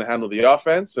D'Antoni's going to handle the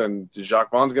offense, and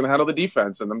Jacques Vaughn's going to handle the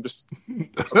defense, and I'm just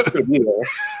gonna be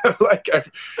there. Like,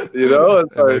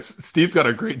 it's like, Steve's got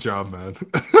a great job, man.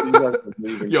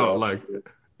 Like,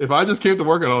 if I just came to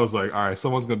work and I was like, all right,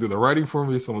 someone's going to do the writing for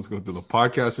me. Someone's going to do the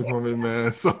podcasting for me,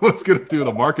 man. Someone's going to do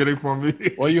the marketing for me.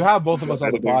 Well, you have both of us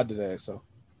on the pod today, so.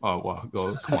 Oh, wow.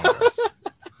 Come on, guys.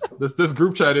 This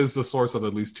group chat is the source of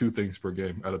at least 2 things per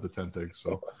game out of the 10 things.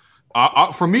 So,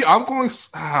 for me, I'm going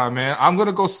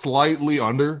to go slightly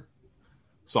under.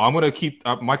 So I'm going to keep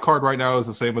my card right now is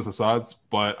the same as Assad's,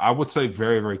 but I would say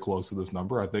very, very close to this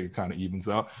number. I think it kind of evens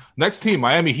out. Next team,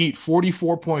 Miami Heat,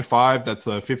 44.5. That's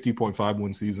a 50.5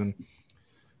 win season.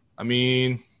 I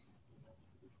mean,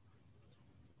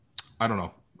 I don't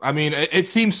know. I mean, it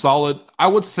seems solid. I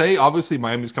would say, obviously,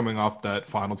 Miami's coming off that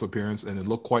finals appearance, and it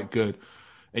looked quite good.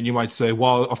 And you might say,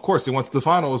 well, of course, they went to the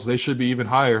finals. They should be even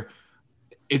higher.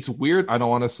 It's weird. I don't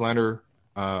want to slander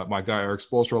my guy Eric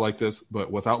Spoelstra like this,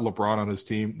 but without LeBron on his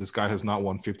team, this guy has not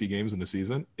won 50 games in the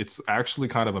season. It's actually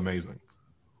kind of amazing.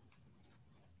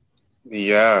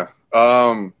 Yeah.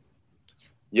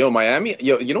 Miami.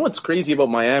 You know what's crazy about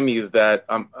Miami is that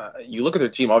you look at their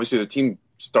team. Obviously, their team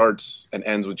starts and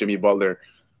ends with Jimmy Butler.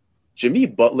 Jimmy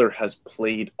Butler has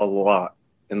played a lot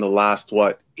in the last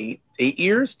 8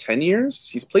 years, 10 years.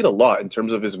 He's played a lot in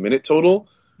terms of his minute total.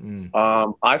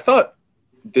 I thought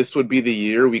this would be the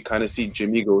year we kind of see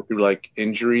Jimmy go through like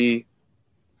injury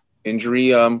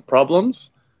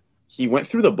problems. He went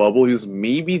through the bubble. He was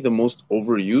maybe the most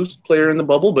overused player in the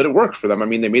bubble, but it worked for them. I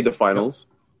mean, they made the finals.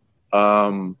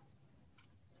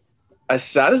 As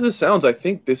sad as this sounds, I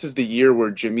think this is the year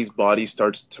where Jimmy's body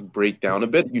starts to break down a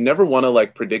bit. You never want to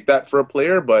like predict that for a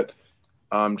player, but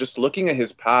just looking at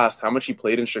his past, how much he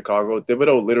played in Chicago,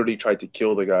 Thibodeau literally tried to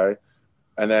kill the guy.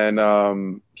 And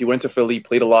then he went to Philly,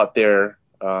 played a lot there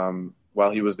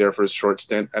while he was there for his short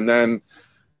stint. And then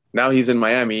now he's in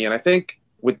Miami. And I think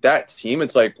with that team,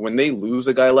 it's like when they lose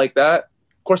a guy like that,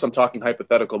 of course I'm talking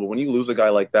hypothetical, but when you lose a guy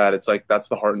like that, it's like that's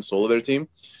the heart and soul of their team.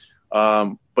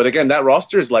 But again, that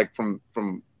roster is like from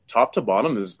top to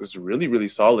bottom is really, really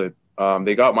solid.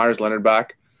 They got Myers Leonard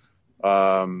back.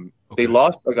 They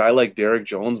lost a guy like Derek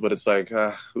Jones, but it's like,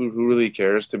 who really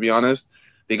cares, to be honest?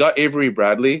 They got Avery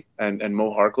Bradley and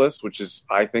Mo Harkless, which is,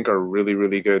 I think, are really,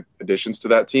 really good additions to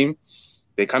that team.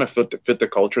 They kind of fit the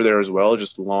culture there as well,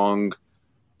 just long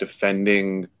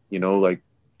defending, like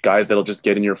guys that'll just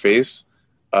get in your face.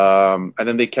 And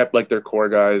then they kept like their core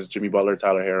guys, Jimmy Butler,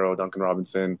 Tyler Herro, Duncan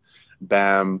Robinson,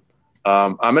 Bam.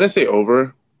 I'm going to say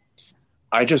over.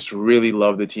 I just really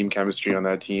love the team chemistry on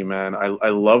that team, man. I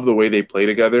love the way they play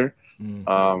together.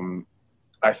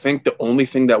 I think the only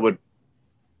thing that would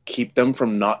keep them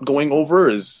from not going over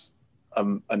is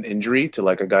an injury to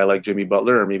like a guy like Jimmy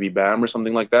Butler or maybe Bam or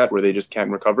something like that, where they just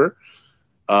can't recover.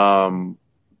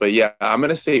 But yeah, I'm going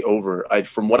to say over.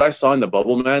 From what I saw in the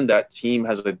bubble, man, that team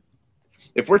has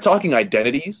if we're talking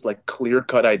identities, like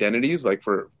clear-cut identities, like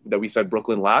that we said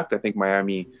Brooklyn lacked, I think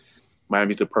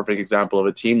Miami's a perfect example of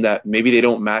a team that maybe they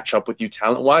don't match up with you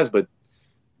talent-wise, but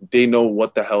they know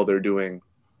what the hell they're doing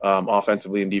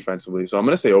offensively and defensively. So I'm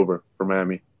going to say over for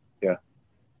Miami. Yeah,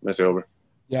 I'm going to say over.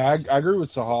 Yeah, I agree with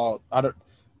Sahal.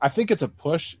 I think it's a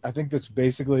push. I think that's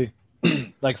basically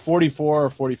like 44 or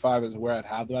 45 is where I'd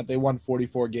have them at. They won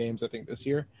 44 games, I think, this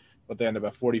year, but they ended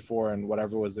up at 44 and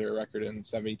whatever was their record in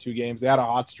 72 games. They had a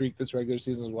hot streak this regular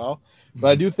season as well. But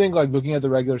I do think, like, looking at the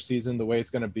regular season, the way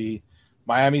it's going to be,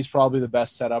 Miami's probably the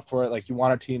best setup for it. Like, you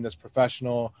want a team that's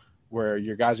professional, where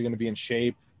your guys are going to be in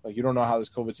shape. Like, you don't know how this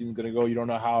COVID season is going to go. You don't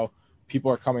know how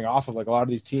people are coming off of. Like, a lot of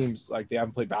these teams, like, they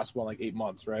haven't played basketball in like 8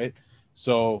 months, right?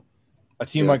 So a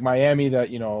team like Miami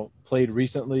that, played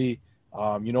recently,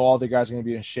 all the guys are going to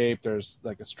be in shape. There's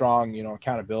like a strong,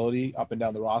 accountability up and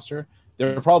down the roster.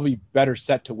 They're probably better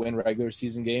set to win regular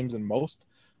season games than most.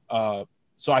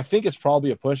 So I think it's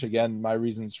probably a push. Again, my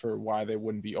reasons for why they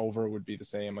wouldn't be over would be the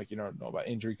same. Like, you don't know about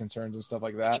injury concerns and stuff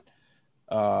like that.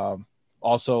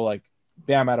 Also, like,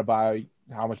 Bam Adebayo,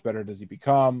 how much better does he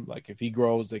become? Like, if he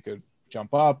grows, they could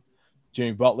jump up.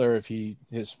 Jimmy Butler, if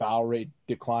his foul rate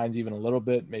declines even a little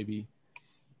bit, maybe,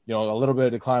 a little bit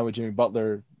of decline with Jimmy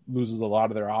Butler loses a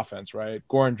lot of their offense, right?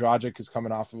 Goran Dragic is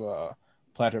coming off of a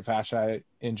plantar fasciitis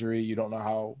injury. You don't know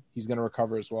how he's going to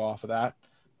recover as well off of that,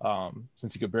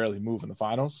 since he could barely move in the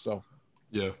finals. So,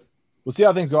 yeah, we'll see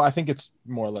how things go. I think it's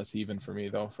more or less even for me,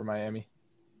 though, for Miami.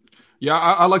 Yeah,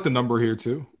 I like the number here,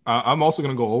 too. I'm also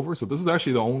going to go over. So this is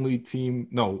actually the only team.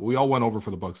 No, we all went over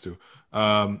for the Bucks, too.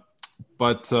 Yeah,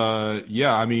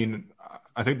 I mean,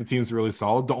 I think the team's really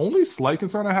solid. The only slight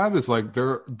concern I have is like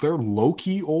they're low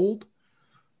key old,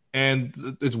 and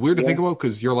it's weird to think about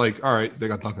because you're like, all right, they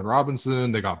got Duncan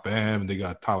Robinson, they got Bam, they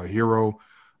got Tyler Herro.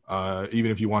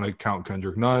 Even if you want to count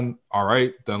Kendrick Nunn, all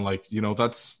right, then like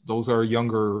those are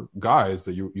younger guys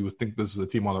that you would think this is a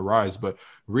team on the rise. But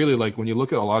really, like when you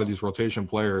look at a lot of these rotation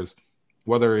players,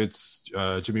 whether it's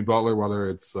Jimmy Butler, whether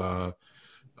it's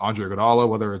Andre Iguodala,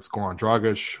 whether it's Goran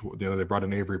Dragic, they brought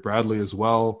in Avery Bradley as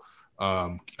well.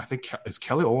 I think is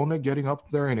Kelly Olynyk getting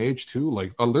up there in age too.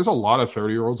 Like, there's a lot of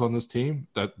 30-year-olds on this team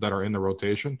that are in the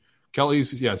rotation.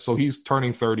 Kelly's, yeah, so he's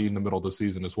turning 30 in the middle of the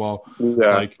season as well.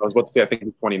 Yeah, Like, I was about to say, I think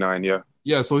he's 29. Yeah.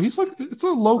 yeah, so he's like, it's a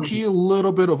low key, a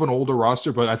little bit of an older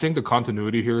roster, but I think the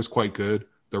continuity here is quite good.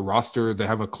 The roster, they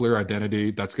have a clear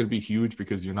identity. That's going to be huge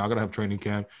because you're not going to have training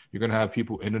camp. You're going to have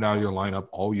people in and out of your lineup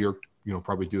all year,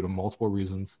 probably due to multiple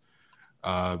reasons.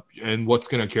 And what's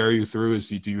going to carry you through is,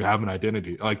 do you have an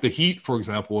identity? Like the Heat, for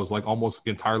example, is like almost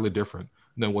entirely different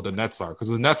than what the Nets are, because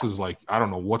the Nets is like, I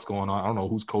don't know what's going on. I don't know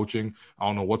who's coaching. I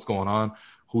don't know what's going on,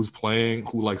 who's playing,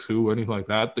 who likes who, anything like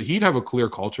that. The Heat have a clear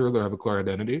culture. They have a clear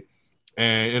identity.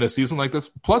 And in a season like this,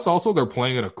 plus also they're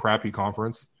playing in a crappy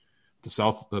conference, the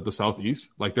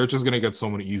Southeast. Like they're just going to get so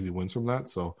many easy wins from that.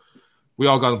 So we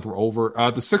all got them for over.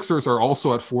 The Sixers are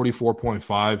also at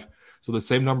 44.5, so the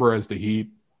same number as the Heat.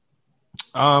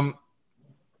 I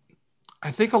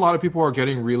think a lot of people are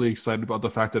getting really excited about the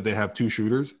fact that they have two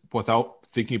shooters without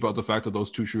thinking about the fact that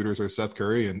those two shooters are Seth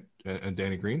Curry and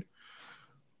Danny Green.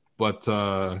 But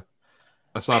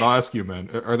Asad, I'll ask you, man,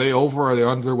 are they over? Are they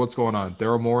under? What's going on?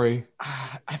 Daryl Morey,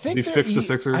 I think he fixed the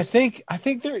Sixers. I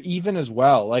think they're even as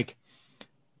well. Like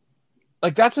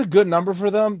that's a good number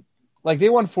for them. Like they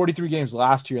won 43 games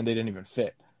last year and they didn't even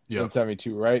fit in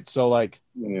 72, right? So like,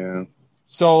 yeah.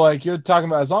 So like you're talking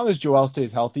about, as long as Joel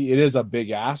stays healthy, it is a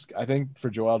big ask, I think, for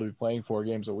Joel to be playing 4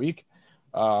 games a week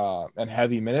and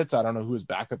heavy minutes. I don't know who his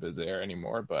backup is there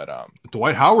anymore, but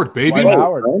Dwight Howard, baby. Dwight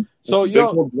Howard. So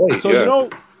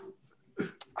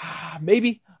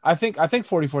maybe I think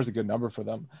 44 is a good number for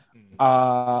them.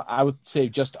 I would say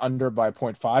just under by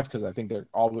 0.5 because I think they're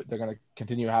going to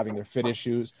continue having their fit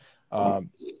issues.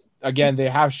 Again, they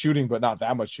have shooting, but not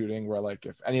that much shooting. Where like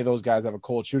if any of those guys have a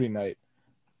cold shooting night,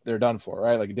 they're done for,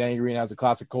 right? Like Danny Green has a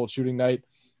classic cold shooting night,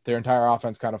 their entire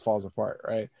offense kind of falls apart,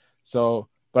 right? So,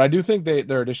 but I do think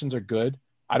their additions are good.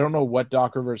 I don't know what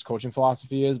Doc Rivers' coaching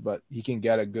philosophy is, but he can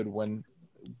get a good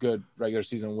regular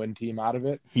season win team out of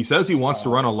it. He says he wants to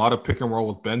run a lot of pick and roll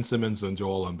with Ben Simmons and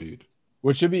Joel Embiid,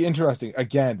 which should be interesting.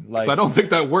 Again, like I don't think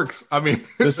that works. I mean,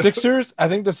 the Sixers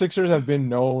have been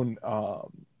known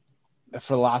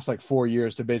for the last like 4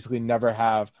 years to basically never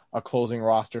have a closing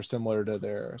roster similar to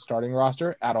their starting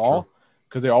roster at all,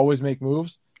 because they always make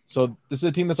moves. So this is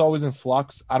a team that's always in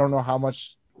flux. I don't know how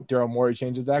much Daryl Morey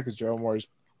changes that, because Daryl Morey's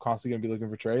constantly going to be looking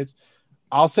for trades.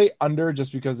 I'll say under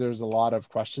just because there's a lot of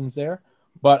questions there.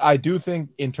 But I do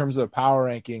think in terms of power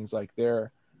rankings,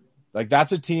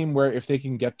 that's a team where if they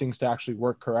can get things to actually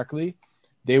work correctly,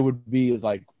 they would be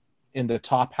like in the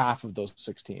top half of those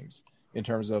 6 teams in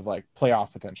terms of like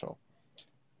playoff potential.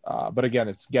 But again,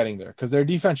 it's getting there because their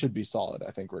defense should be solid,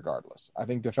 I think, regardless. I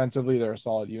think defensively they're a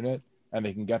solid unit and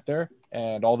they can get there.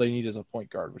 And all they need is a point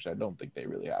guard, which I don't think they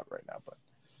really have right now. But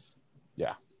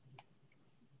yeah.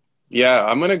 Yeah,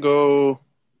 I'm gonna go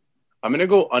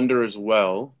under as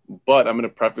well, but I'm gonna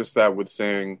preface that with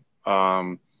saying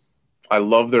I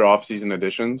love their offseason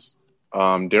additions.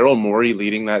 Daryl Morey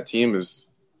leading that team is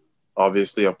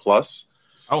obviously a plus.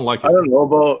 I don't like it. I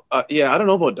don't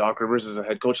know about Doc Rivers as a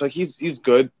head coach. Like he's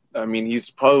good. I mean, he's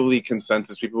probably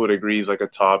consensus. People would agree he's like a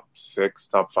top 6,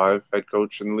 top 5 head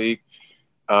coach in the league.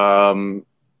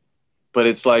 But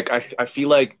it's like I feel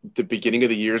like the beginning of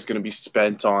the year is going to be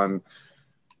spent on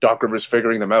Doc Rivers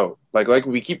figuring them out. Like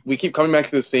we keep coming back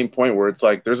to the same point where it's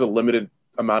like there's a limited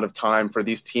amount of time for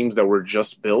these teams that were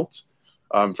just built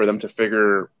for them to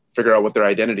figure out what their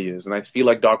identity is. And I feel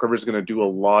like Doc Rivers is going to do a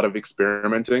lot of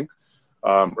experimenting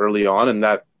early on, and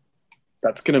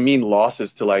that's going to mean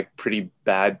losses to like pretty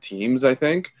bad teams, I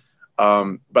think.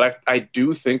 But I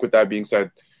do think, with that being said,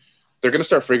 they're going to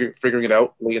start figuring it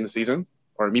out late in the season,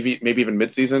 or maybe even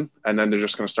mid-season, and then they're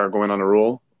just going to start going on a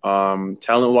roll.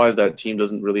 Talent-wise, that team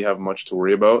doesn't really have much to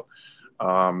worry about.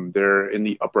 They're in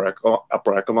the upper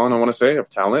echelon, I want to say,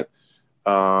 of talent.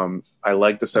 I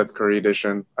like the Seth Curry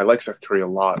addition. I like Seth Curry a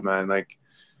lot, man. Like,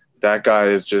 that guy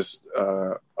is just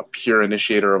a pure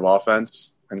initiator of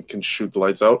offense and can shoot the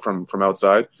lights out from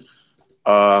outside.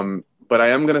 But I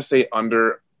am going to say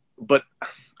under, but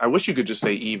I wish you could just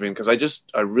say even, because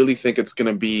I really think it's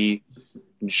going to be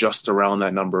just around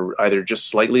that number, either just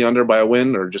slightly under by a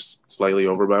win or just slightly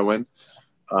over by a win.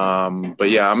 But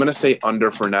yeah, I'm going to say under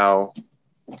for now.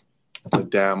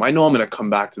 But damn, I know I'm going to come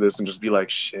back to this and just be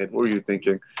like, shit, what were you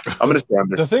thinking? I'm going to say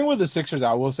under. The thing with the Sixers,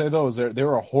 I will say, though, is they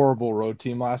were a horrible road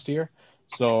team last year.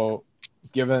 So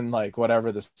given like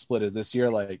whatever the split is this year,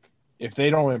 like if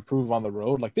they don't improve on the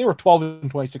road, like they were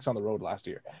 12-26 on the road last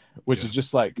year, which is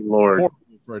just like horrible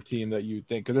for a team that you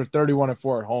think, because they're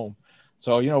 31-4 at home.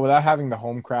 So, without having the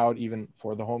home crowd, even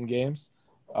for the home games,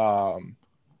 I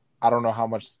don't know how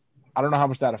much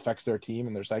that affects their team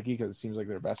and their psyche, because it seems like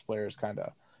their best players kind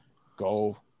of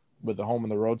go with the home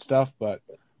and the road stuff. But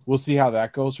we'll see how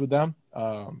that goes with them.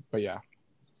 But yeah,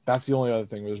 that's the only other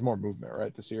thing. There's more movement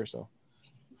right this year, so.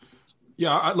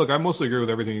 Yeah, I mostly agree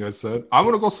with everything you guys said. I'm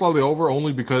going to go slightly over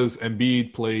only because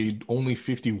Embiid played only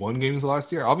 51 games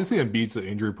last year. Obviously, Embiid's an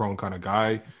injury-prone kind of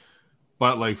guy,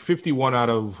 but like 51 out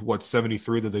of,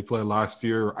 73 that they played last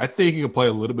year, I think he can play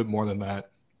a little bit more than that.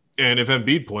 And if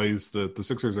Embiid plays, the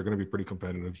Sixers are going to be pretty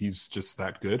competitive. He's just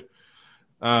that good.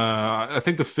 I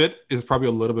think the fit is probably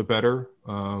a little bit better.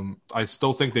 I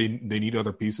still think they need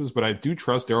other pieces, but I do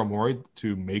trust Daryl Morey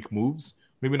to make moves.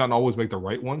 Maybe not always make the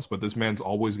right ones, but this man's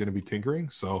always going to be tinkering.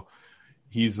 So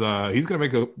he's going to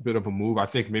make a bit of a move. I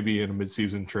think maybe in a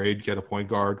midseason trade, get a point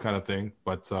guard kind of thing.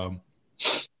 But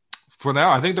for now,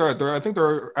 I think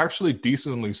they're actually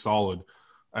decently solid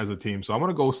as a team. So I'm going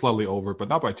to go slightly over, but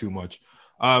not by too much.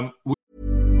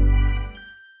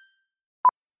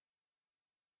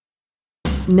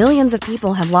 Millions of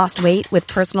people have lost weight with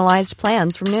personalized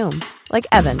plans from Noom, like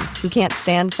Evan, who can't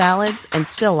stand salads and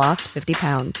still lost 50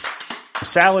 pounds.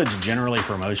 Salads generally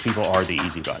for most people are the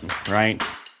easy button, right?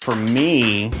 For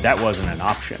me, that wasn't an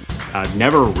option. I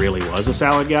never really was a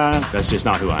salad guy. That's just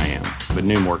not who I am. But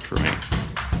Noom worked for me.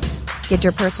 Get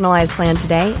your personalized plan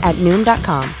today at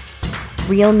Noom.com.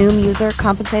 Real Noom user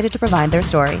compensated to provide their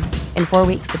story. In 4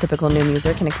 weeks, the typical Noom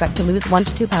user can expect to lose 1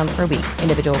 to 2 pounds per week.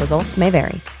 Individual results may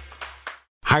vary.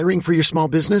 Hiring for your small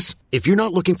business? If you're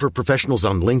not looking for professionals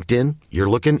on LinkedIn, you're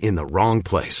looking in the wrong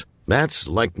place. That's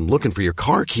like looking for your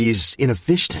car keys in a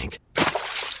fish tank.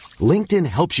 LinkedIn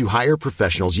helps you hire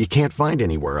professionals you can't find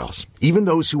anywhere else, even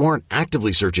those who aren't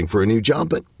actively searching for a new job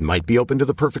but might be open to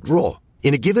the perfect role.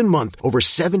 In a given month, over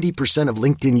 70% of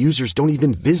LinkedIn users don't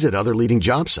even visit other leading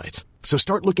job sites. So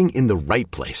start looking in the right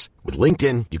place. With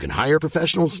LinkedIn, you can hire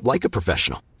professionals like a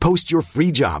professional. Post your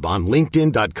free job on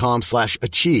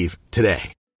linkedin.com/achieve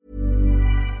today.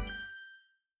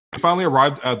 We finally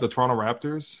arrived at the Toronto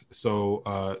Raptors.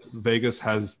 So Vegas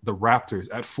has the Raptors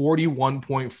at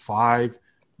 41.5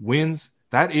 wins.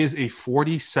 That is a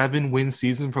 47-win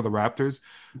season for the Raptors.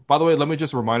 By the way, let me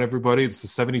just remind everybody, it's a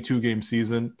 72-game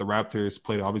season. The Raptors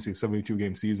played, obviously, a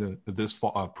 72-game season this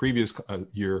previous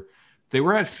year. They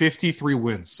were at 53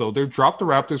 wins. So they dropped the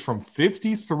Raptors from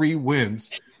 53 wins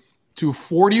to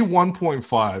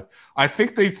 41.5. I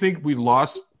think they think we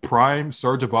lost prime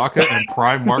Serge Ibaka and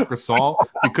prime Marc Gasol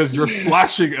because you're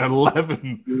slashing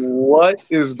 11. What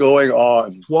is going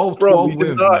on? 12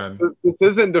 wins, man. This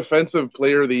isn't Defensive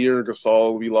Player of the Year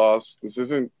Gasol we lost. This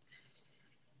isn't.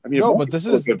 I mean, no, but this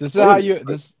is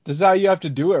how you have to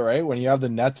do it, right? When you have the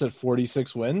Nets at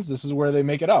 46 wins, this is where they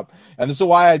make it up. And this is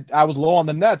why I was low on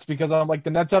the Nets, because I'm like,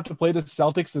 the Nets have to play the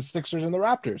Celtics, the Sixers, and the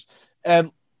Raptors.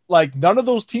 And like, none of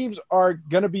those teams are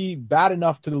going to be bad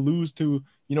enough to lose to,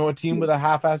 a team with a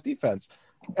half-ass defense.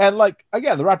 And like,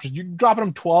 again, the Raptors, you're dropping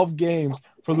them 12 games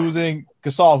for losing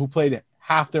Gasol, who played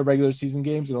half their regular season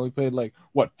games and only played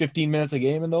 15 minutes a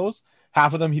game in those.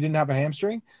 Half of them, he didn't have a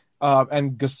hamstring.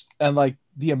 And like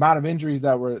the amount of injuries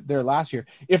that were there last year.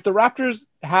 If the Raptors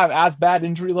have as bad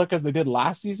injury luck as they did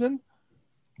last season,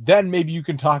 then maybe you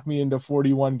can talk me into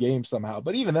 41 games somehow.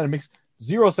 But even then, it makes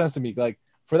zero sense to me. Like,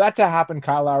 for that to happen,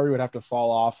 Kyle Lowry would have to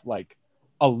fall off like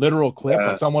a literal cliff. Yeah.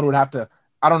 Like, someone would have to,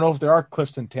 I don't know if there are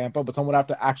cliffs in Tampa, but someone would have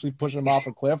to actually push him off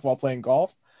a cliff while playing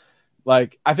golf.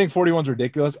 Like, I think 41 is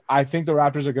ridiculous. I think the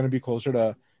Raptors are going to be closer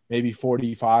to maybe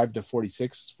 45 to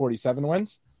 46, 47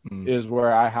 wins is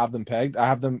where I have them pegged. I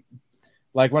have them,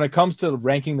 like, when it comes to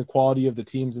ranking the quality of the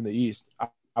teams in the East,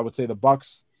 I would say the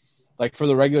Bucks, like for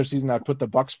the regular season, I'd put the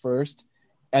Bucks first.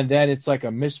 And then it's like a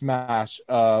mismatch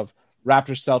of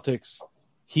Raptors, Celtics,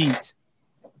 Heat,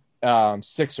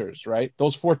 Sixers, right?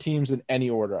 Those four teams in any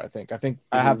order, I think.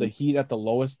 I have the Heat at the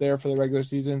lowest there for the regular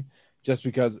season, just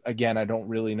because, again, I don't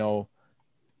really know,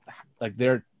 like,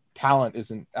 their talent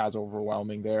isn't as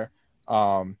overwhelming there.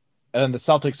 And then the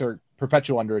Celtics are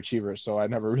perpetual underachievers, so I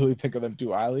never really think of them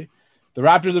too highly. The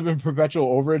Raptors have been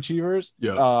perpetual overachievers,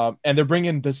 and they're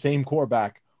bringing the same core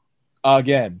back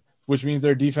again, which means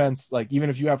their defense, like, even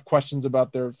if you have questions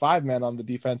about their 5-man on the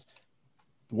defense,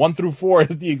 1 through 4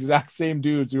 is the exact same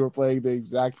dudes who were playing the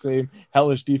exact same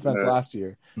hellish defense last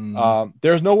year.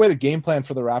 There's no way to game plan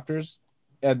for the Raptors.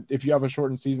 And if you have a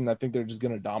shortened season, I think they're just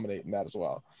going to dominate in that as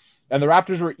well. And the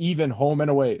Raptors were even home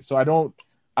and away. So I don't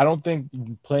think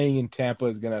playing in Tampa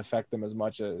is going to affect them as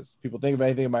much as people think. If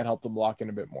anything, it might help them lock in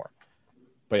a bit more.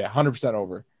 But yeah, 100%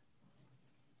 over.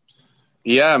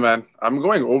 Yeah, man. I'm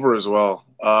going over as well.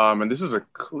 And this is a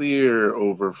clear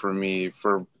over for me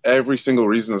for every single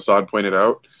reason Assad pointed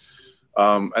out.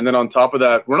 And then on top of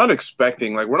that, we're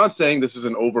not saying this is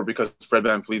an over because Fred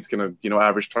VanVleet's going to,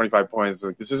 average 25 points.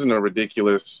 Like, this isn't a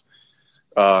ridiculous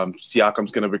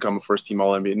Siakam's going to become a first team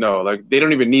All NBA. No, like they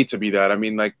don't even need to be that. I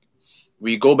mean, like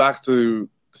we go back to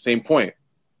the same point.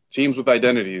 Teams with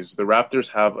identities. The Raptors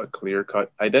have a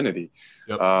clear-cut identity.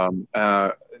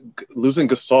 Yep. Losing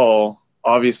Gasol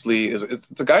obviously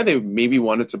it's a guy they maybe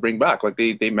wanted to bring back. Like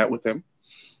they met with him.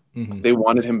 Mm-hmm. They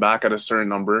wanted him back at a certain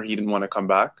number. He didn't want to come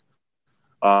back.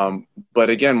 But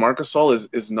again, Marc Gasol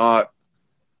is not.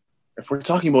 If we're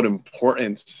talking about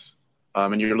importance,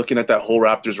 and you're looking at that whole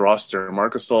Raptors roster,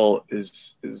 Marc Gasol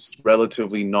is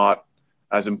relatively not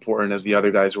as important as the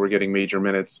other guys who are getting major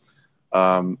minutes.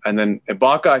 And then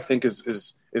Ibaka, I think,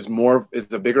 is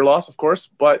a bigger loss, of course.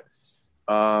 But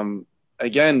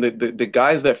again, the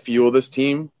guys that fuel this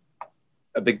team,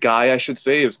 the guy I should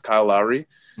say is Kyle Lowry,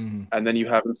 mm-hmm. and then you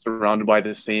have him surrounded by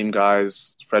the same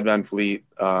guys, Fred VanVleet.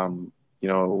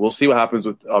 We'll see what happens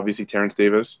with obviously Terrence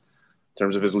Davis in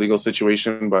terms of his legal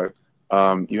situation, but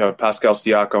you have Pascal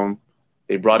Siakam.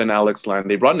 They brought in Alex Len.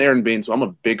 They brought in Aaron Baines, who I'm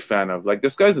a big fan of. Like,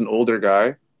 this guy's an older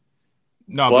guy.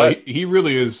 No, but he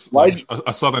really is like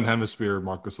a Southern Hemisphere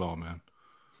Marc Gasol, man.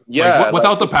 Yeah, like,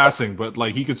 without the passing, but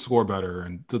like he could score better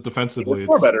and defensively,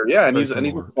 score better. Yeah, and he's a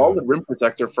solid rim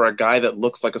protector for a guy that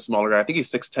looks like a smaller guy. I think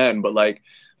he's 6'10", but like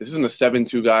this isn't a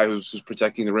 7'2" guy who's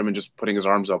protecting the rim and just putting his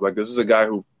arms up. Like this is a guy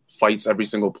who fights every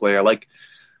single play. I like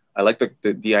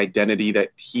the identity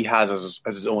that he has as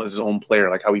his own player,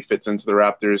 like how he fits into the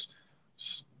Raptors.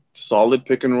 Solid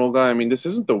pick and roll guy. I mean, this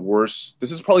isn't the worst.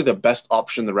 This is probably the best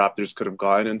option the Raptors could have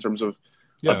gotten in terms of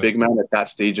a big man at that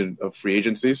stage of free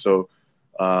agency. So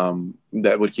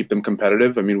that would keep them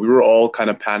competitive. I mean, we were all kind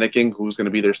of panicking who's going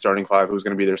to be their starting five.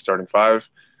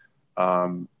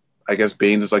 I guess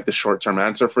Baines is like the short-term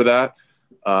answer for that.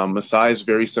 Masai is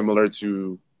very similar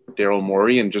to Daryl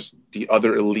Morey and just the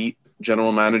other elite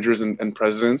general managers and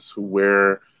presidents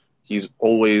where he's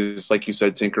always, like you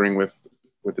said, tinkering with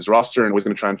his roster and always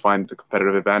going to try and find a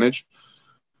competitive advantage.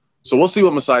 So we'll see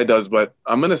what Masai does, but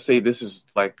I'm going to say this is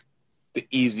like the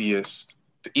easiest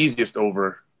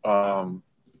over.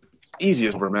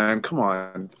 Easiest over, man. Come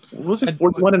on. What was it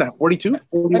 41 and a 42?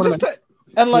 41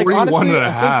 and like 41 honestly, and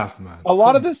a half, man. A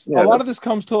lot of this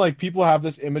comes to like people have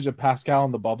this image of Pascal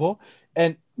in the bubble,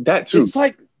 and that too. It's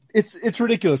like it's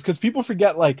ridiculous because people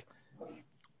forget, like,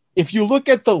 if you look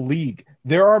at the league,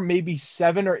 there are maybe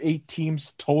 7 or 8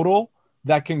 teams total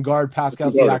that can guard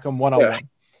Pascal Siakam one-on-one.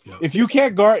 Yeah. If you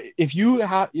can't guard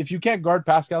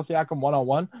Pascal Siakam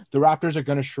one-on-one, the Raptors are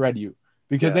going to shred you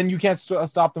because then you can't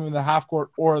stop them in the half court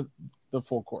or the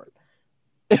full court.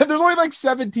 There's only like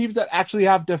 7 teams that actually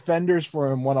have defenders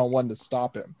for him one-on-one to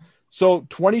stop him. So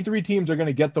 23 teams are going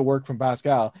to get the work from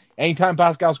Pascal. Anytime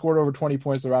Pascal scored over 20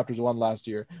 points, the Raptors won last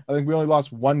year. I think we only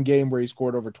lost one game where he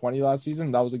scored over 20 last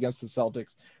season. That was against the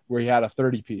Celtics, where he had a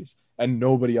 30-piece and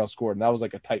nobody else scored, and that was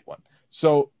like a tight one.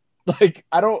 So, like,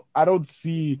 I don't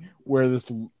see where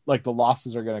this, like, the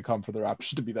losses are going to come for the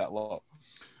Raptors to be that low.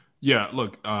 Yeah,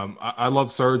 look, I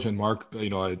love Serge and Mark.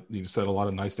 I said a lot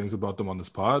of nice things about them on this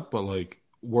pod, but like,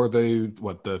 were they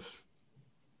the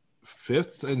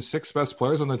 5th and 6th best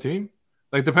players on the team?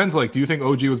 Like, depends. Like, do you think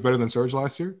OG was better than Serge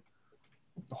last year?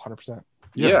 100%.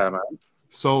 Yeah, man.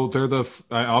 So they're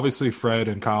obviously Fred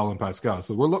and Kyle and Pascal.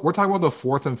 So we're talking about the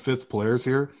 4th and 5th players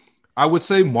here. I would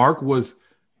say Mark was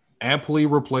amply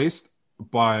replaced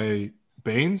by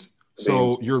Baines.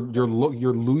 So you're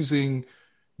losing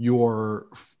your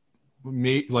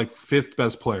like 5th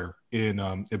best player in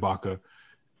Ibaka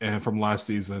and from last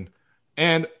season.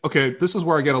 And okay, this is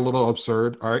where I get a little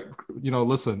absurd. All right,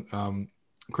 listen,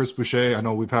 Chris Boucher, I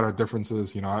know we've had our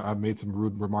differences. I've made some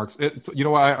rude remarks.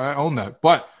 I own that,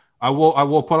 but I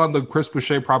will put on the Chris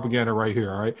Boucher propaganda right here.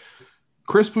 All right,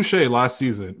 Chris Boucher last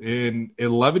season in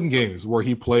 11 games where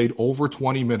he played over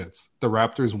 20 minutes, the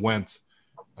Raptors went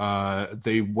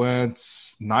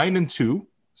 9-2,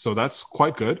 so that's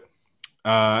quite good.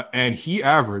 And he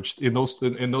averaged in those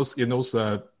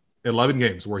 11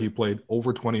 games where he played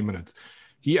over 20 minutes,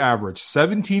 he averaged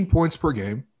 17 points per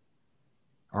game.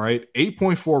 All right,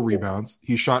 8.4 rebounds.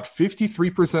 He shot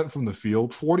 53% from the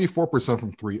field, 44%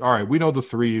 from 3. All right, we know the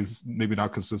 3 is maybe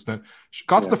not consistent.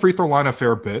 Got to the free throw line a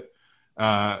fair bit.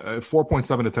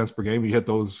 4.7 attempts per game. He hit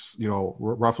those,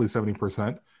 roughly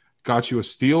 70%. Got you a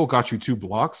steal, got you 2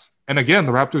 blocks. And again,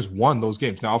 the Raptors won those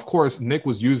games. Now, of course, Nick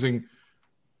was using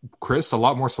Chris a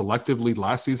lot more selectively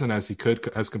last season as he could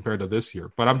as compared to this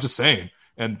year. But I'm just saying,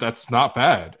 and that's not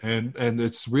bad. And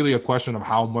it's really a question of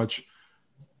how much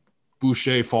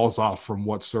Boucher falls off from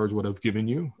what Serge would have given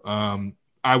you.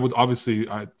 I would obviously,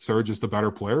 Serge is the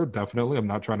better player, definitely. I'm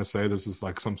not trying to say this is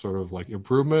like some sort of like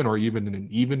improvement or even an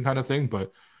even kind of thing,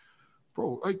 but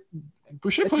bro. Like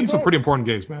Boucher playing some pretty important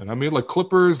games, man. I mean, like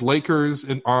Clippers, Lakers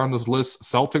are on this list.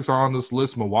 Celtics are on this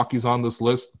list. Milwaukee's on this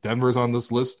list. Denver's on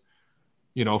this list.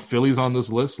 You know, Philly's on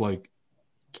this list. Like,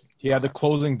 he had the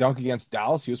closing dunk against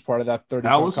Dallas. He was part of that 30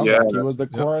 Dallas, comeback. He was the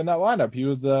core in that lineup. He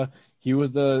was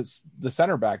the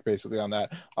center back basically on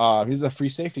that. He's the free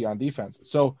safety on defense.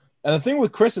 So, and the thing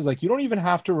with Chris is like you don't even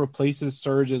have to replace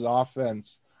Serge's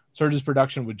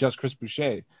production with just Chris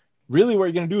Boucher. Really, what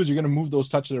you're going to do is you're going to move those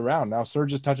touches around. Now,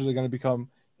 Serge's touches are going to become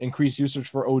increased usage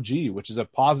for OG, which is a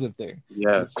positive thing.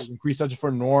 Yes, increased touches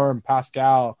for Norm,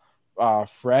 Pascal,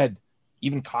 Fred,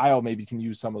 even Kyle maybe can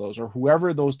use some of those, or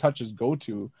whoever those touches go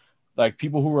to. Like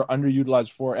people who are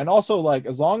underutilized for, and also like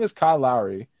as long as Kyle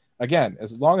Lowry's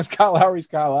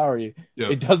Kyle Lowry,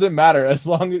 it doesn't matter as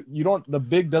long as the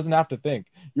big doesn't have to think.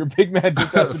 Your big man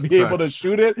just has to be able to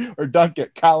shoot it or dunk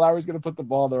it. Kyle Lowry's going to put the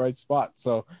ball in the right spot,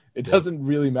 so it doesn't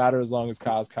really matter as long as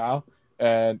Kyle's Kyle.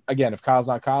 And again, if Kyle's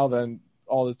not Kyle, then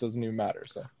all this doesn't even matter.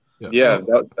 So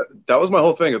that was my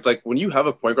whole thing. It's like when you have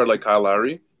a point guard like Kyle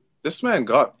Lowry, this man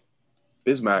got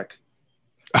Bismack.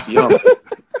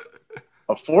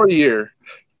 A 4-year,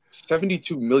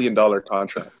 $72 million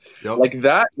contract. Like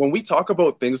that, when we talk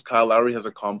about things Kyle Lowry has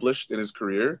accomplished in his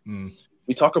career,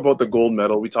 we talk about the gold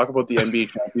medal, we talk about the NBA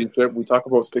championship, we talk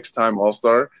about 6-time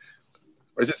All-Star.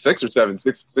 Or is it 6 or 7?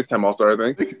 Six-time All-Star,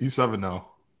 I think. He's 7 now.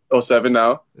 Oh, 7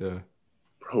 now? Yeah.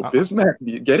 Bro,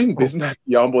 Bismack, getting Bismack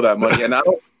Biyombo that money. And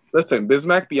listen,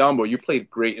 Bismack Biyombo, you played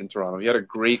great in Toronto. You had a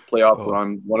great playoff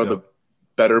run, one of the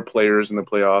better players in the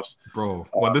playoffs, bro.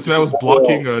 When this man was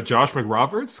blocking Josh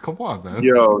McRoberts, come on, man.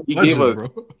 Yo, he gave us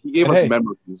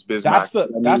memories.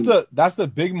 Bismack. That's the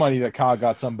big money that Kyle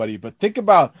got somebody. But think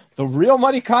about the real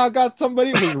money Kyle got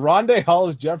somebody was Rondé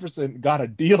Hollis Jefferson got a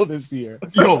deal this year.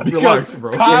 Yo, relax,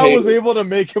 bro. Kyle was able to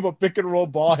make him a pick and roll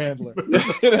ball handler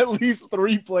in at least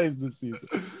 3 plays this season.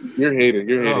 You're hating.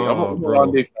 I'm a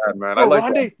Rondé fan, man. Bro,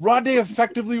 Rondé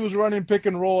effectively was running pick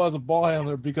and roll as a ball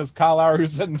handler because Kyle Lowry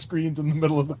was setting screens in the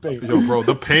middle of the paint. Yo, bro,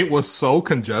 the paint was so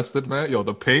congested, man. Yo,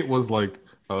 the paint was like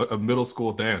a middle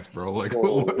school dance, bro. Like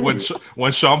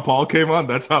when Sean Paul came on,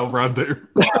 that's how Rondé.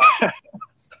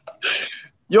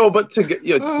 Yo, but to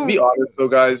be honest though,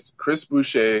 guys, Chris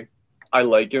Boucher, I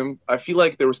like him. I feel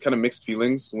like there was kind of mixed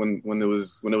feelings when it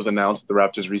was announced the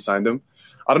Raptors re-signed him.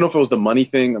 I don't know if it was the money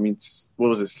thing. I mean, what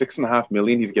was it, $6.5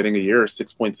 million he's getting a year, or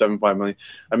 $6.75 million?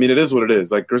 I mean, it is what it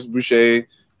is. Like Chris Boucher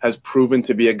has proven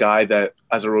to be a guy that,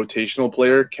 as a rotational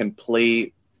player, can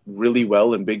play really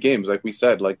well in big games. Like we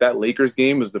said, like that Lakers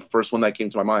game is the first one that came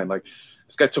to my mind. Like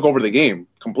this guy took over the game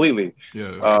completely.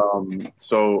 Yeah.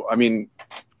 So I mean,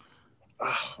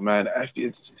 man,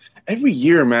 it's every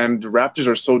year, man. The Raptors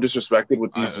are so disrespected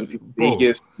with these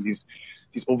Vegas, these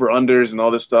over-unders and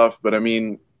all this stuff. But I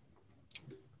mean,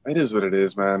 it is what it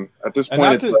is, man. At this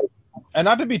point, and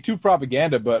not to be too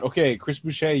propaganda, but okay, Chris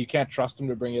Boucher, you can't trust him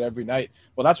to bring it every night.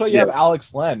 Well, that's why you have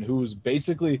Alex Len, who's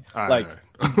basically we're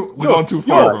going too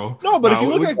far, bro. No, but if you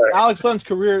look at Alex Len's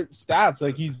career stats,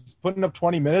 like he's putting up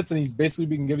 20 minutes and he's basically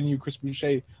been giving you Chris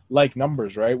Boucher-like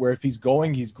numbers, right? Where if he's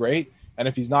going, he's great, and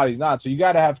if he's not, he's not. So you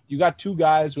got 2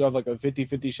 guys who have like a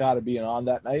 50-50 shot of being on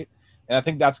that night, and I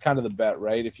think that's kind of the bet,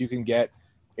 right? If you can get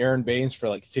Aaron Baines for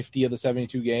like 50 of the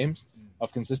 72 games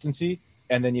of consistency,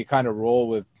 and then you kind of roll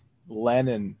with Len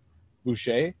and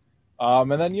Boucher,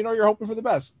 and then you're hoping for the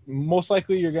best. Most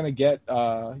likely you're going to get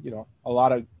a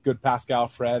lot of good Pascal,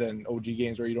 Fred, and OG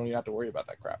games where you don't even have to worry about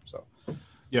that crap. So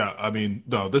yeah, I mean,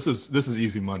 no, this is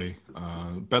easy money.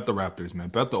 Bet the Raptors, man.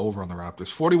 Bet the over on the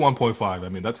Raptors. 41.5. I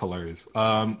mean, that's hilarious.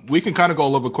 We can kind of go a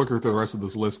little bit quicker through the rest of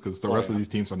this list because the rest of these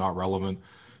teams are not relevant.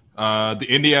 The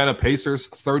Indiana Pacers,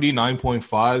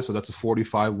 39.5. So that's a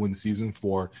 45 win season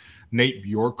for Nate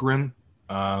Bjorkgren.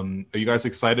 Are you guys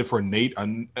excited for Nate?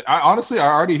 I honestly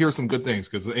already hear some good things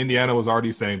because Indiana was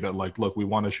already saying that, like, look, we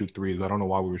want to shoot threes. I don't know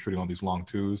why we were shooting on these long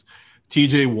twos.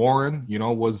 TJ Warren,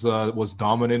 was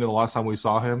dominating the last time we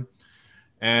saw him.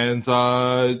 And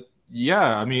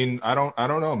yeah, I mean, I don't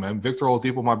know, man. Victor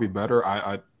Oladipo might be better.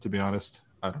 I to be honest,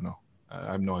 I don't know.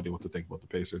 I have no idea what to think about the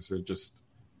Pacers.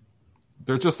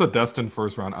 They're just a destined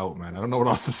first round out, man. I don't know what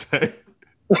else to say.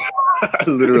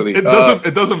 Literally, it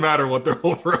doesn't matter what their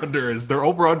over under is. Their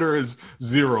over under is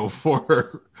 0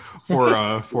 for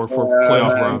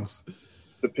playoff rounds.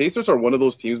 The Pacers are one of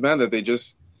those teams, man, that they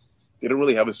don't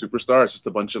really have a superstar. It's just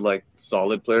a bunch of like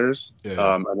solid players.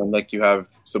 Yeah. And then like you have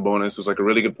Sabonis, who's like a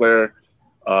really good player.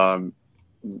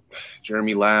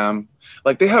 Jeremy Lamb,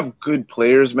 like they have good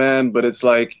players, man. But it's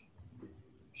like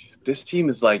this team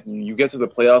is like you get to the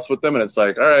playoffs with them, and it's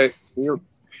like, all right,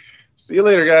 see you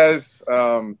later, guys.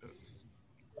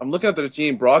 I'm looking at their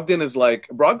team. Brogdon's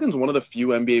one of the few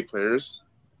NBA players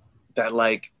that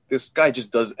like this guy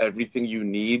just does everything you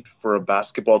need for a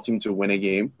basketball team to win a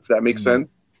game, if that makes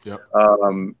sense. Yep.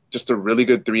 Just a really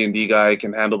good 3-and-D guy,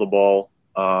 can handle the ball,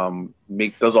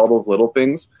 does all those little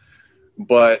things.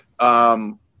 But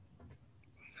man,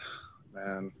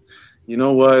 you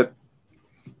know what?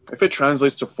 If it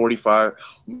translates to 45,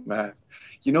 man,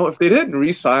 you know, if they didn't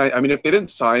re-sign, if they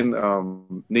didn't sign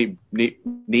Nate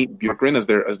Bjorkgren as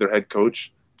their head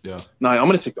coach, yeah. No, I'm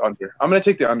gonna take the under. I'm gonna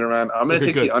take the under, man. I'm gonna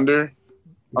take the under.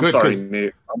 I'm sorry,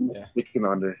 Nate. I'm taking the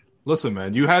under. Listen,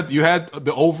 man, you had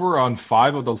the over on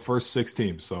 5 of the first 6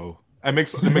 teams, so it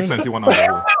makes sense. You went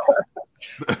under.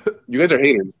 You guys are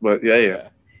haters, but yeah.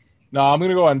 No, I'm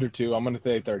gonna go under 2. I'm gonna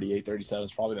say 38, 37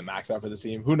 is probably the max out for this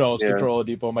team. Who knows? Yeah. Victor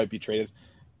Oladipo might be traded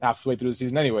halfway through the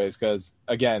season, anyways, because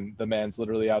again, the man's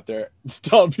literally out there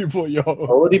telling people, "Yo,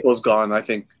 Oladipo's gone." I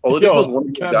think Oladipo's one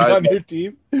of the can guys I be on your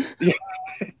team?"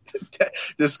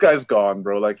 This guy's gone,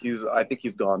 bro. Like I think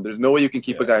he's gone. There's no way you can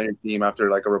keep a guy on your team after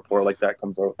like a report like that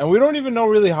comes out. And we don't even know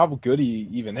really how good he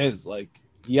even is. Like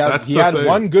he had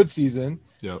one good season.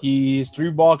 Yep. His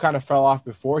 3-ball kind of fell off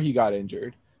before he got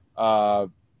injured. Then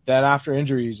after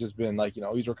injury, he's just been like,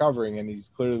 he's recovering, and he's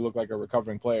clearly looked like a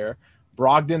recovering player.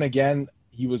 Brogdon, again,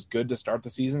 he was good to start the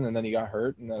season, and then he got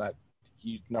hurt, and then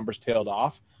numbers tailed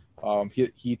off.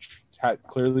 He had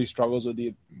clearly struggles with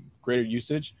the greater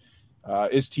usage.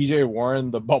 Is TJ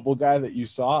Warren the bubble guy that you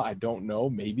saw? I don't know.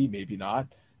 Maybe, maybe not.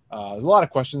 There's a lot of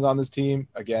questions on this team.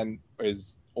 Again,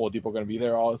 is Oladipo going to be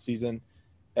there all season?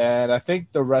 And I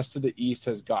think the rest of the East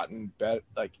has gotten better.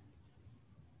 Like,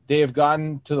 they have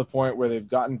gotten to the point where they've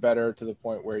gotten better to the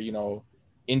point where,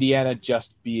 Indiana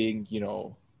just being,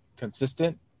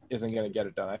 consistent isn't going to get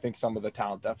it done. I think some of the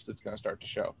talent deficit's going to start to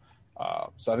show.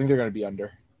 So I think they're going to be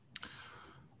under.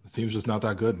 The team's just not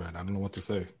that good, man. I don't know what to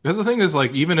say. Because the thing is,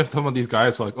 like, even if some of these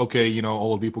guys are like, okay,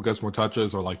 Oladipo gets more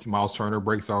touches, or like Miles Turner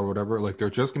breaks out or whatever, like they're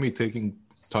just going to be taking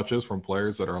touches from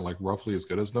players that are like roughly as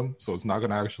good as them. So it's not going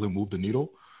to actually move the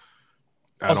needle.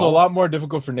 Also, a lot more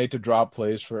difficult for Nate to drop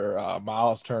plays for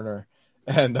Miles Turner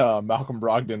and Malcolm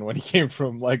Brogdon when he came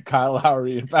from like Kyle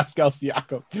Lowry and Pascal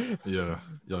Siakam. Yeah,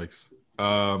 yikes.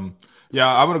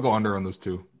 Yeah, I'm going to go under on this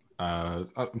too.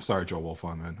 I'm sorry, Joe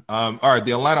Wolfon, man. All right,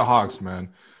 the Atlanta Hawks, man.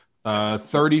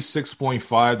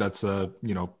 36.5. That's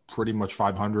pretty much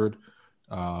 500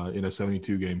 in a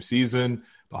 72-game season.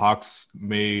 The Hawks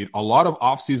made a lot of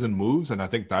offseason moves, and I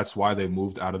think that's why they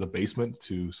moved out of the basement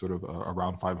to sort of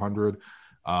around 500.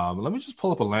 Let me just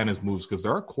pull up Atlanta's moves because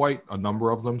there are quite a number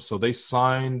of them. So they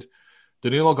signed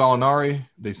Danilo Gallinari,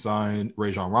 they signed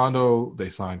Rajon Rondo,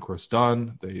 they signed Chris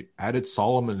Dunn, they added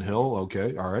Solomon Hill.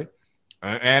 Okay, all right.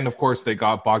 And, of course, they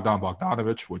got Bogdan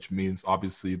Bogdanović, which means,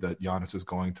 obviously, that Giannis is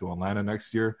going to Atlanta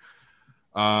next year.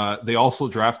 They also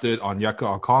drafted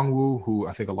Onyeka Okongwu, who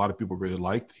I think a lot of people really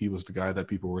liked. He was the guy that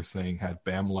people were saying had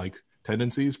Bam-like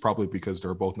tendencies, probably because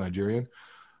they're both Nigerian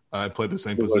and played the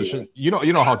same position. You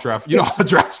know how draft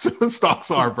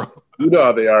stocks are, bro. You know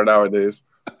how they are nowadays.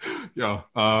 Yeah.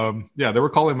 They were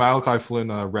calling Malachi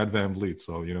Flynn Red Van Vliet.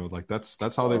 So,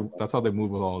 that's how they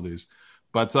move with all of these.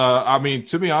 But,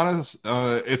 to be honest,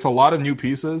 it's a lot of new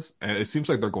pieces, and it seems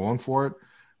like they're going for it.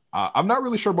 I'm not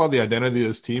really sure about the identity of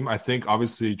this team. I think,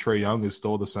 obviously, Trae Young is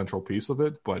still the central piece of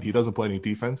it, but he doesn't play any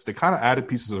defense. They kind of added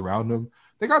pieces around him.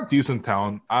 They got decent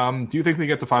talent. Do you think they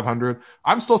get to 500?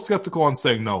 I'm still skeptical on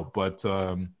saying no, but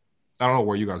I don't know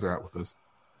where you guys are at with this.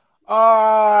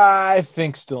 I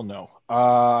think still no.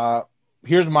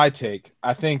 Here's my take.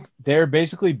 I think they're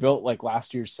basically built like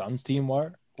last year's Suns team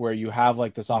were, where you have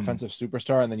like this offensive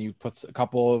superstar and then you put a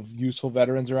couple of useful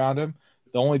veterans around him.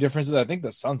 The only difference is I think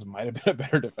the Suns might have been a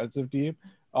better defensive team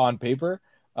on paper.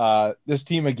 This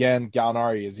team, again,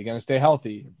 Gallinari, is he going to stay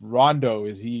healthy? Rondo,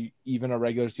 is he even a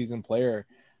regular season player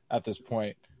at this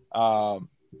point?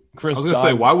 Chris I was going to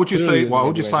say, why would you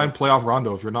sign playoff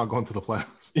Rondo if you're not going to the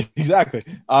playoffs? Exactly.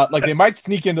 They might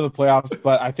sneak into the playoffs,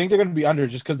 but I think they're going to be under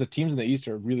just because the teams in the East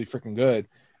are really freaking good.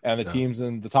 And the teams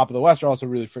in the top of the West are also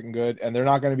really freaking good. And they're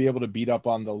not going to be able to beat up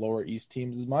on the lower East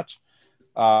teams as much.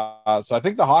 So I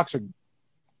think the Hawks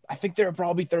they're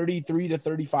probably 33 to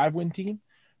 35 win team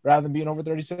rather than being over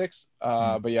 36.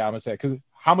 But yeah, I'm going to say, because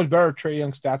how much better Trae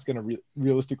Young stats going to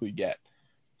realistically get?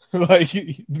 Like,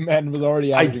 the man was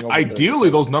already averaging over ideally,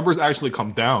 those numbers actually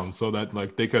come down so that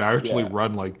like they could actually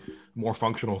run like more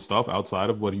functional stuff outside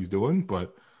of what he's doing.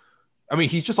 But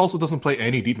he just also doesn't play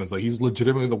any defense. Like, he's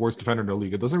legitimately the worst defender in the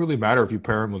league. It doesn't really matter if you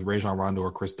pair him with Rajon Rondo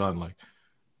or Chris Dunn. Like,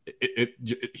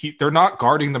 they're not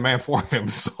guarding the man for him,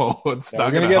 so it's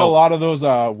not going to get a lot of those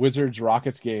Wizards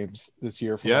Rockets games this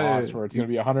year from the Hawks, where it's going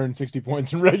to be 160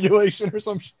 points in regulation or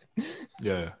some shit.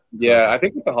 Yeah. Yeah, I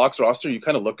think with the Hawks roster, you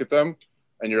kind of look at them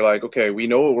and you're like, okay, we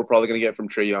know what we're probably going to get from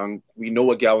Trae Young. We know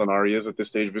what Gallinari is at this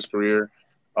stage of his career.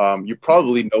 You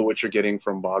probably know what you're getting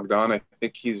from Bogdan. I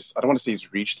think I don't want to say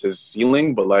he's reached his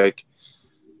ceiling, but like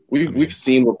we've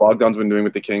seen what Bogdan's been doing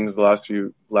with the Kings the last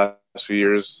few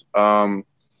years.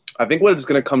 I think what it's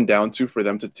going to come down to for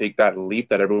them to take that leap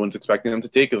that everyone's expecting them to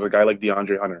take is a guy like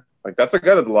DeAndre Hunter. Like that's a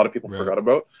guy that a lot of people forgot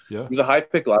about. Yeah. He was a high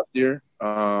pick last year.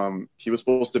 He was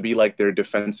supposed to be like their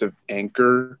defensive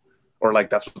anchor, or like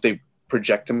that's what they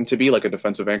project him to be, like a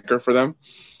defensive anchor for them.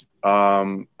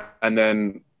 And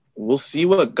then we'll see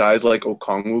what guys like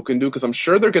Okongwu can do, because I'm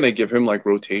sure they're going to give him like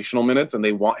rotational minutes, and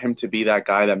they want him to be that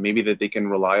guy that maybe that they can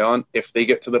rely on if they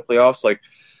get to the playoffs. Like,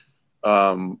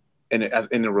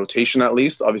 in a rotation at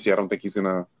least. Obviously, I don't think he's going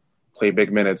to play big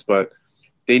minutes, but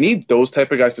they need those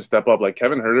type of guys to step up. Like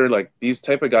Kevin Huerter, like these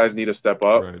type of guys need to step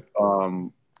up. Right.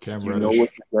 You know what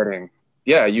you're getting.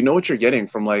 Yeah, you know what you're getting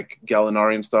from like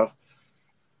Gallinari and stuff.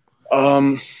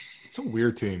 It's a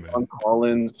weird team, man. John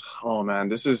Collins. Oh man,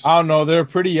 this is. I don't know. They're a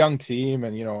pretty young team,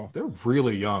 and they're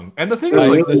really young. And the thing is,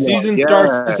 like, the season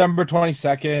starts December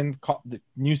 22nd. The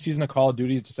new season of Call of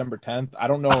Duty is December 10th. I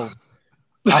don't know.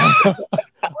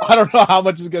 I don't know how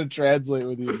much is going to translate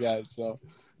with you guys. So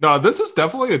no, this is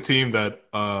definitely a team that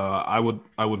I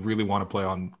would really want to play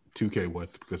on 2K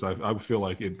with, because I feel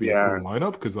like it'd be a cool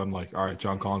lineup, because I'm like, all right,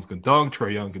 John Collins can dunk,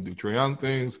 Trae Young can do Trae Young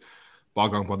things,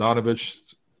 Bogdan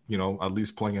Bogdanovic, at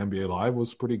least playing NBA Live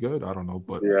was pretty good. I don't know,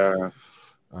 but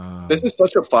this is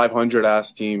such a 500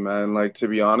 ass team, man. Like, to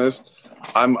be honest,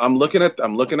 I'm looking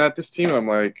at this team. I'm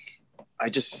like, I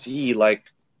just see like,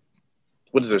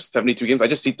 what is there, 72 games? I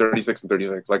just see 36 and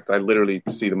 36. Like, I literally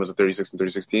see them as a 36 and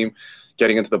 36 team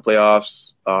getting into the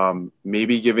playoffs.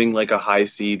 Maybe giving like a high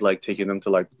seed, like taking them to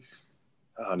like,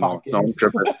 no, I'm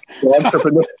tripping.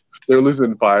 They're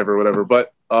losing 5 or whatever.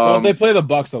 But if they play the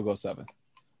Bucks, they'll go 7.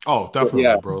 Oh, definitely,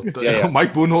 bro.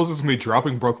 Mike Budenholzer is gonna be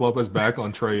dropping Brook Lopez back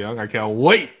on Trae Young. I can't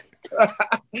wait.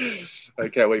 I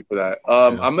can't wait for that.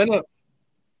 I'm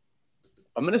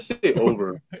gonna say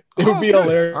over. It would be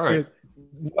hilarious. All right.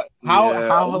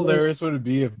 How hilarious would it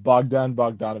be if Bogdan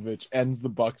Bogdanovic ends the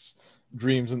Bucks'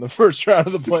 dreams in the first round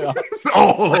of the playoffs?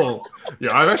 Oh,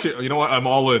 yeah. I'm actually, you know what? I'm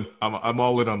all in. I'm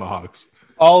all in on the Hawks.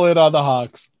 All in on the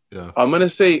Hawks. Yeah. I'm gonna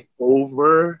say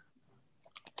over,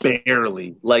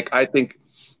 barely. Like,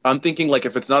 I'm thinking like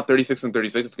if it's not 36 and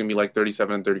 36, it's gonna be like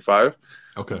 37 and 35.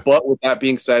 Okay. But with that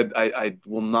being said, I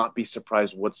will not be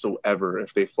surprised whatsoever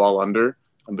if they fall under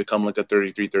and become like a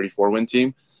 33-34 win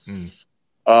team.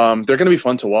 They're going to be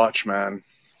fun to watch, man.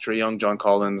 Trae Young, John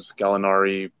Collins,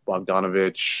 Gallinari,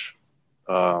 Bogdanovic.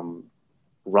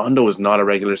 Rondo is not a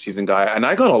regular season guy. And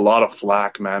I got a lot of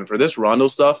flack, man, for this Rondo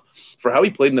stuff, for how he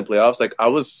played in the playoffs. Like, I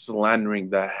was slandering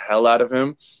the hell out of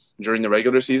him during the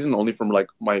regular season, only from like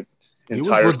my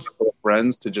entire circle of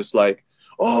friends to just like,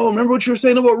 oh, remember what you were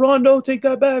saying about Rondo? Take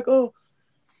that back. Oh.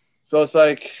 So it's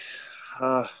like,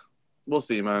 we'll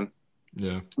see, man.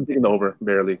 Yeah. I'm taking the over,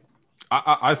 barely.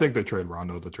 I think they trade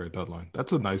Rondo at the trade deadline.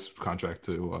 That's a nice contract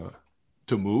to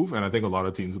move, and I think a lot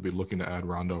of teams will be looking to add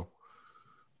Rondo.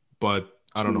 But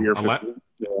I don't know.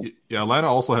 Atlanta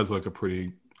also has like a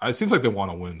pretty. It seems like they want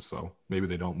to win, so maybe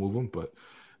they don't move him. But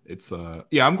it's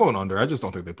I'm going under. I just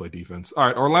don't think they play defense. All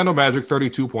right, Orlando Magic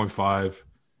 32.5.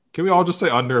 Can we all just say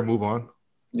under and move on?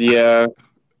 Yeah.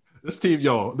 This team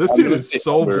is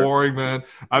so boring, man.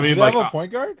 I mean, do they have a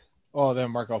point guard? Oh,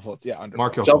 then Markel Fultz. Yeah, under.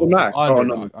 Markel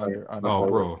Fultz. Under. Oh,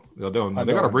 bro.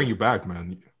 They got to bring you back,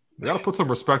 man. They got to put some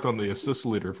respect on the assist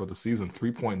leader for the season,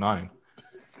 3.9.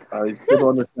 I still don't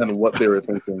understand what they were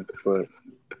thinking, but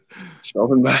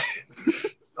Sheldon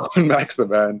Mack's the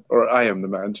man. Or I am the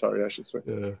man, sorry, I should say.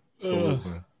 Yeah, salute,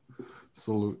 man.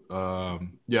 Salute.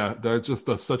 They're just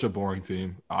such a boring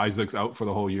team. Isaac's out for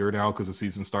the whole year now because the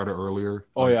season started earlier.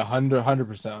 Oh, yeah,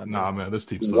 100%. Nah, man, this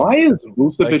team sucks. Why is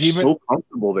Vucevic so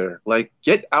comfortable there? Like,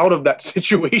 get out of that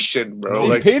situation, bro.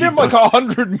 They paid him like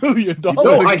 $100 million.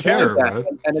 No, I care, man.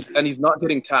 And he's not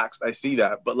getting taxed. I see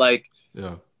that. But, like,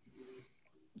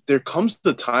 there comes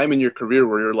the time in your career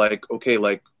where you're like, okay,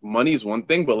 like, money's one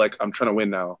thing, but, like, I'm trying to win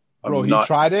now. Bro, he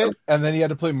tried it, and then he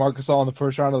had to play Marc Gasol in the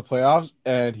first round of the playoffs,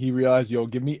 and he realized,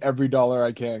 give me every dollar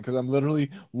I can, because I'm literally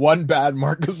one bad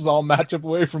Marc Gasol matchup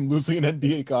away from losing an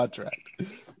NBA contract. Yeah.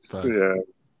 That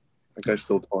guy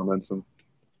still torments him.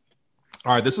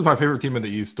 All right, this is my favorite team in the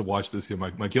East to watch this year,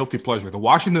 my guilty pleasure. The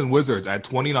Washington Wizards at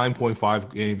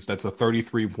 29.5 games. That's a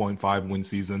 33.5 win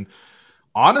season.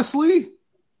 Honestly,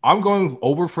 I'm going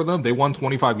over for them. They won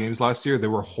 25 games last year. They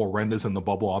were horrendous in the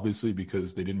bubble, obviously,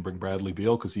 because they didn't bring Bradley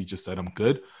Beal because he just said, I'm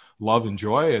good. Love and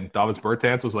joy. And Davis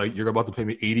Bertans was like, you're about to pay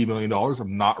me $80 million.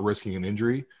 I'm not risking an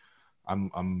injury.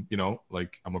 I'm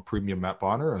like I'm a premium Matt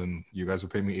Bonner, and you guys are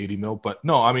paying me 80 mil. But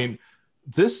no, I mean,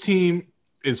 this team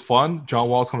is fun. John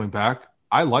Wall's coming back.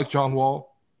 I like John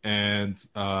Wall, and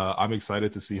I'm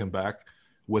excited to see him back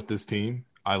with this team.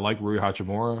 I like Rui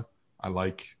Hachimura. I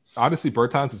like, honestly,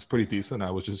 Bertans is pretty decent.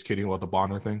 I was just kidding about the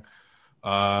Bonner thing.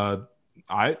 I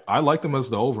like them as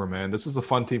the over, man. This is a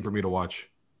fun team for me to watch.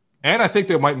 And I think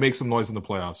they might make some noise in the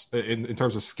playoffs in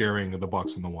terms of scaring the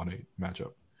Bucks in the 1-8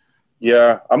 matchup.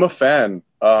 Yeah, I'm a fan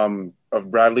of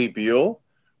Bradley Beal,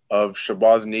 of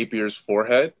Shabazz Napier's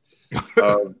forehead,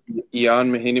 of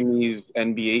Ian Mahinami's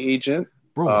NBA agent.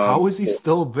 Bro, how is he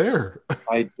still there?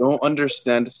 I don't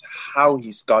understand how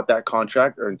he's got that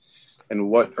contract and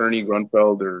what Ernie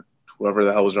Grunfeld or whoever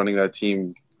the hell was running that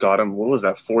team got him. What was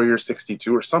that, 4 years,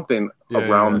 62 or something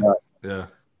around that? Yeah.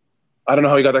 I don't know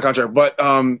how he got that contract. But,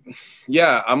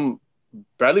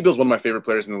 Bradley Beal's one of my favorite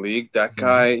players in the league. That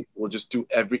guy will just do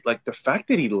the fact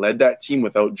that he led that team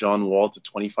without John Wall to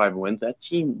 25 wins, that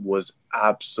team was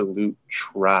absolute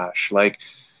trash. Like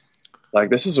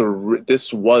this was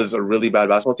a really bad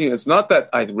basketball team. It's not that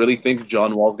I really think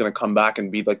John Wall's going to come back and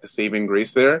be like the saving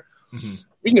grace there. Mm-hmm.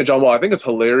 Speaking of John Wall, I think it's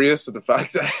hilarious the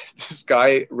fact that this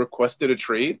guy requested a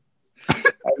trade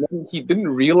and then he didn't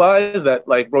realize that,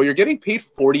 like, bro, you're getting paid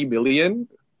 $40 million.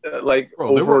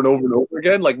 Over and over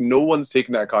again. Like, no one's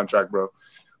taking that contract, bro.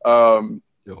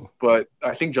 But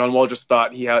I think John Wall just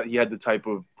thought he had the type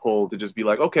of pull to just be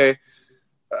like, okay,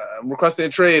 I'm requesting a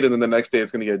trade, and then the next day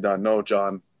it's going to get done. No,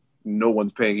 John, no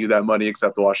one's paying you that money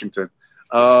except Washington.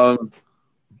 But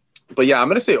yeah, I'm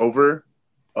going to say over.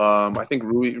 I think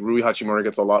Rui Hachimura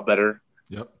gets a lot better.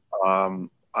 Yep.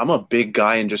 I'm a big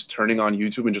guy and just turning on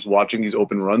YouTube and just watching these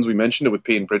open runs. We mentioned it with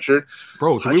Peyton Pritchard.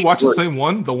 Bro, did we watch the same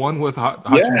one? The one with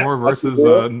Hachimura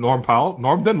versus Norm Powell?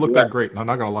 Norm didn't look that great. I'm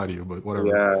not going to lie to you, but whatever.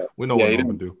 Yeah. We know what Norm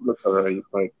would do. Look all right.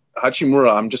 Like,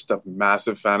 Hachimura, I'm just a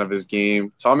massive fan of his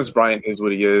game. Thomas Bryant is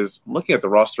what he is. I'm looking at the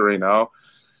roster right now.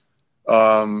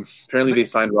 Apparently they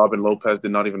signed Robin Lopez.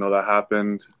 Did not even know that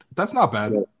happened. That's not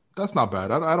bad. Yeah. That's not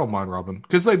bad. I don't mind Robin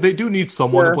because they do need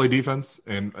someone to play defense,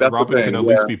 and Robin can at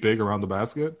least be big around the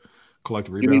basket, collect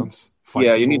rebounds.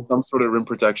 You need some sort of rim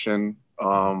protection.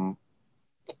 I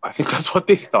think that's what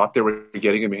they thought they were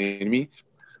getting in Miami.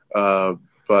 I'm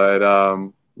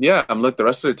like the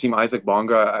rest of the team. Isaac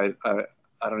Bonga,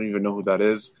 I don't even know who that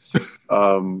is.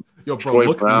 Yo, bro,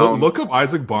 look up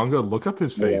Isaac Bonga. Look up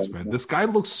his face, man. This guy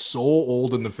looks so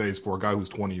old in the face for a guy who's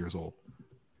 20 years old.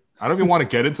 I don't even want to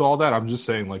get into all that. I'm just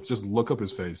saying, like, just look up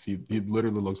his face. He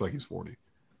literally looks like he's 40.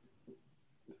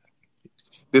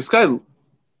 This guy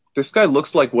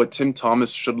looks like what Tim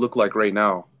Thomas should look like right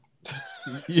now.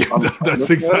 Yeah, that's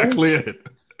exactly it.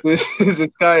 This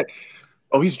guy.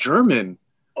 Oh, he's German.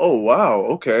 Oh, wow.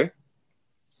 Okay.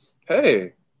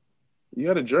 Hey, you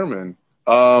got a German.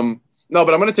 No,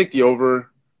 but I'm going to take the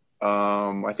over.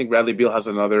 I think Bradley Beal has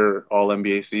another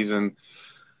All-NBA season.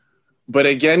 But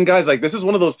again, guys, like, this is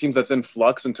one of those teams that's in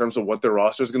flux in terms of what their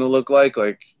roster is going to look like.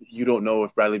 Like, you don't know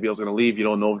if Bradley Beal's going to leave. You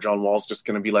don't know if John Wall's just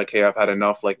going to be like, hey, I've had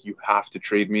enough. Like, you have to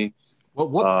trade me.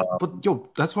 But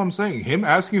that's what I'm saying. Him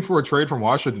asking for a trade from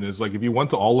Washington is like if you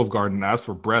went to Olive Garden and asked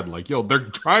for bread. Like, yo, they're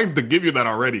trying to give you that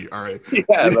already. All right.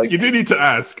 Yeah, you do need to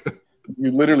ask.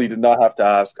 You literally did not have to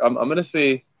ask. I'm gonna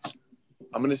say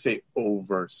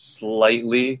over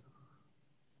slightly.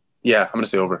 Yeah, I'm gonna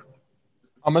say over.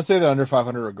 I'm going to say they're under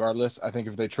 500 regardless. I think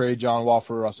if they trade John Wall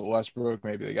for Russell Westbrook,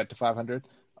 maybe they get to 500.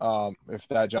 If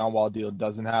that John Wall deal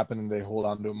doesn't happen and they hold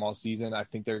on to him all season, I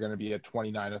think they're going to be at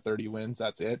 29 or 30 wins.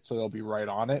 That's it. So they'll be right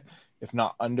on it, if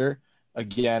not under.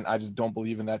 Again, I just don't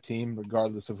believe in that team,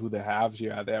 regardless of who they have.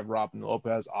 Yeah, they have Robin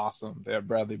Lopez. Awesome. They have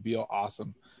Bradley Beal.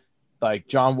 Awesome. Like,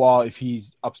 John Wall, if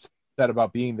he's upset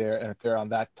about being there, and if they're on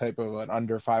that type of an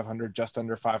under 500, just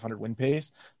under 500 win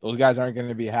pace, those guys aren't going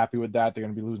to be happy with that. They're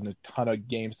going to be losing a ton of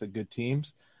games to good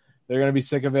teams. They're going to be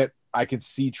sick of it. I could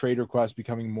see trade requests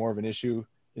becoming more of an issue.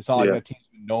 It's not like that team's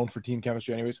been known for team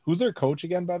chemistry anyways. Who's their coach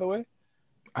again, by the way?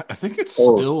 I think it's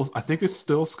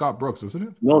still Scott Brooks, isn't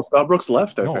it? No, Scott Brooks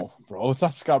left, I think. No, bro, it's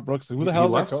not Scott Brooks. Who the hell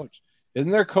is their coach?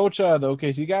 Isn't their coach the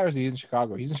OKC guy, or is he in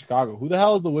Chicago? He's in Chicago. Who the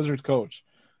hell is the Wizards coach?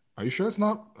 Are you sure it's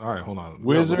not? All right, hold on.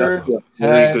 Wizards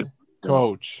head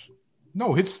coach.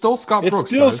 No, it's still Scott Brooks.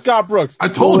 It's still Scott Brooks. I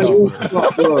told you.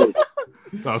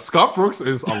 No, Scott Brooks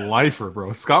is a lifer,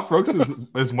 bro. Scott Brooks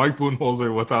is Mike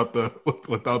Budenholzer without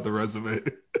the resume.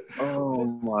 Oh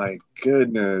my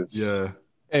goodness. Yeah.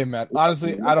 Hey man,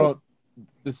 honestly,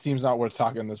 this team's not worth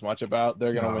talking this much about.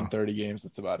 They're gonna win 30 games.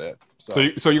 That's about it. So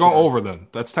you're going over then.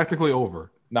 That's technically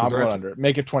over. No, I'm going under.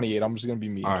 Make it 28. I'm just gonna be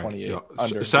mean. Right, 28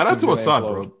 under. Shout out to Assad,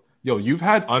 bro. Yo, you've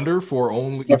had under for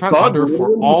literally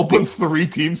all but thinks- 3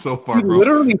 teams so far, He bro.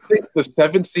 literally thinks the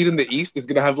 7th seed in the East is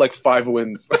gonna have like 5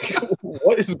 wins. Like,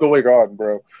 what is going on,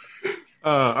 bro?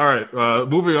 All right,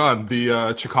 moving on.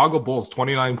 The Chicago Bulls,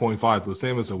 29.5, the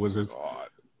same as the Wizards.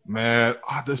 Man,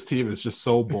 this team is just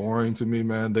so boring to me,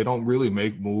 man. They don't really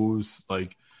make moves.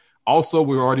 Like, also,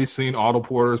 we've already seen Otto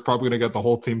Porter is probably going to get the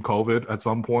whole team COVID at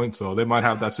some point, so they might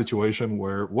have that situation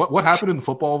where what happened in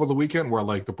football over the weekend where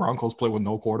like the Broncos play with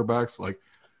no quarterbacks, like.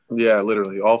 Yeah,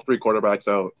 literally all 3 quarterbacks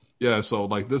out. Yeah, so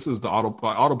like this is the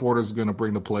Otto Porter is going to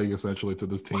bring the plague essentially to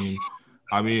this team.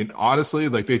 I mean, honestly,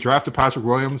 like they drafted Patrick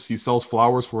Williams. He sells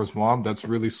flowers for his mom. That's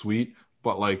really sweet.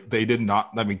 But like they did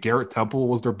not. I mean, Garrett Temple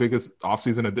was their biggest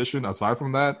offseason addition. Aside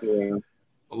from that, Yeah.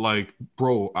 like,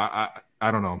 bro, I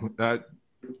don't know. That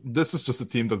this is just a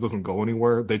team that doesn't go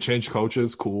anywhere. They changed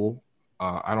coaches. Cool.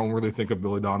 I don't really think of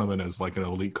Billy Donovan as like an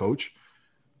elite coach.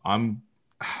 I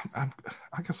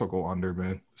guess I'll go under,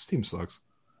 man. This team sucks.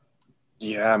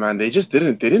 Yeah, man, they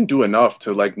didn't do enough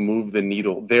to like move the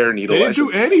needle. Their needle. They didn't do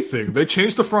anything. They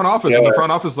changed the front office, and the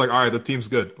front office is like, all right, the team's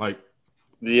good. Like,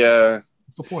 yeah.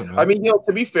 what's the point, man? I mean,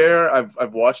 to be fair,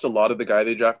 I've watched a lot of the guy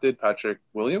they drafted, Patrick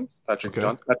Williams.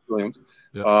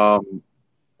 Yeah.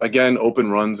 Again,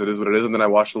 open runs. It is what it is. And then I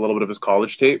watched a little bit of his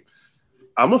college tape.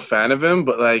 I'm a fan of him,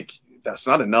 but like that's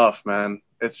not enough, man.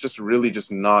 It's just really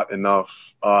just not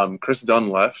enough. Chris Dunn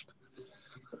left.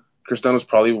 Chris Dunn was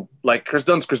probably like Chris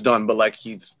Dunn, but like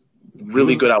he's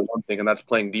really good at one thing, and that's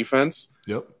playing defense.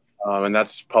 Yep. And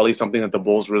that's probably something that the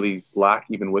Bulls really lack,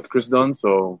 even with Chris Dunn.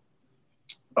 So,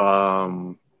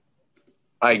 I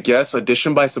guess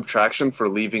addition by subtraction for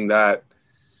leaving that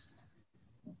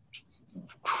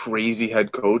crazy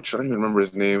head coach. I don't even remember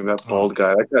his name. That bald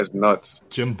guy. That guy's nuts.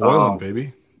 Jim Boylan,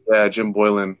 baby. Yeah, Jim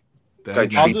Boylan.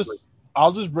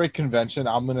 I'll just break convention.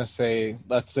 I'm gonna say,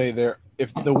 let's say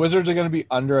if the Wizards are gonna be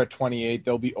under at 28,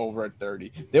 they'll be over at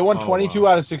 30. They won 22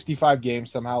 out of 65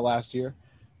 games somehow last year.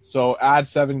 So add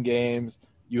 7 games.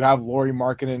 You have Lauri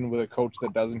Markkanen with a coach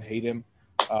that doesn't hate him.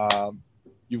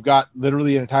 You've got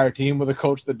literally an entire team with a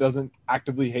coach that doesn't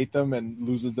actively hate them and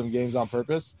loses them games on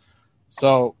purpose.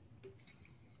 So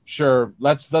sure,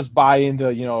 let's buy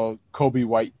into Kobe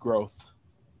White growth.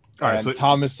 All right, and so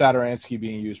Thomas Satoransky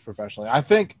being used professionally. I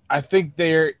think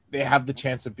they have the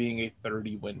chance of being a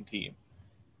 30-win team.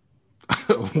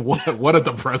 what a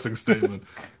depressing statement.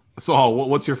 So,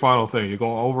 what's your final thing? You're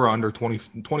going over or under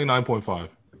 29.5?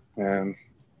 Man.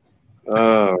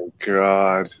 Oh,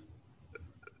 God.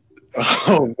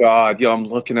 Oh, God. Yo, I'm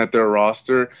looking at their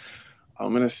roster.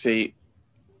 I'm going to say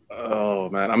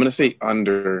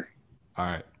under.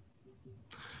 All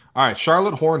right.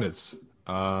 Charlotte Hornets,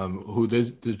 who they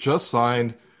just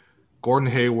signed Gordon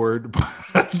Hayward.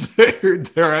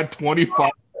 they're at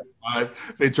 25.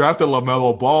 They drafted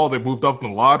LaMelo Ball. They moved up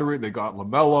in the lottery. They got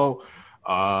LaMelo.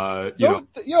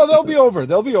 They'll be over.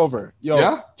 They'll be over.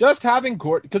 Yeah? Just having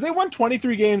Gordon, because they won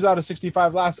 23 games out of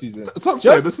 65 last season. That's what I'm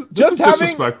saying. This is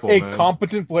disrespectful, having man. A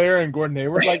competent player in Gordon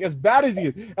Hayward, like as bad as he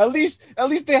is, at least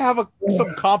they have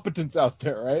some competence out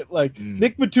there, right? Like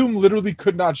Nick Batum literally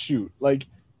could not shoot. Like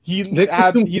he didn't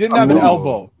have an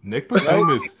elbow. Nick Batum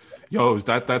is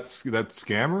that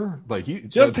scammer? Like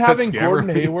having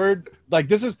Gordon Hayward, like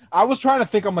this is. I was trying to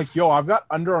think. I'm like, I've got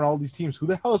under on all these teams. Who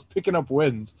the hell is picking up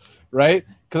wins, right?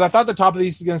 Because I thought the top of the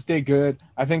East is going to stay good.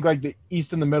 I think like the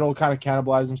East and the middle kind of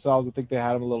cannibalized themselves. I think they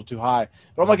had them a little too high.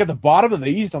 But I'm like at the bottom of the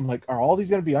East, I'm like, are all these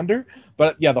going to be under?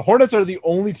 But yeah, the Hornets are the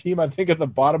only team I think at the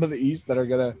bottom of the East that are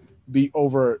going to be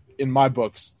over in my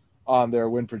books on their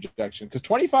win projection, because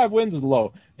 25 wins is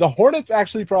low. The Hornets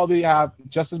actually probably have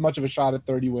just as much of a shot at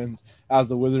 30 wins as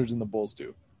the Wizards and the Bulls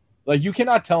do. Like you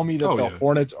cannot tell me that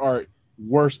Hornets are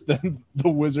worse than the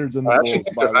Wizards and the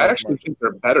Bulls. I actually think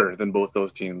they're better than both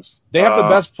those teams. They have the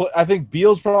best. I think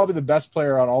Beal's probably the best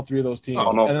player on all 3 of those teams,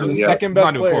 and then the second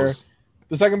best player.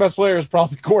 The second best player is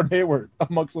probably Gordon Hayward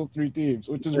amongst those 3 teams,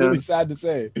 which is really sad to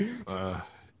say.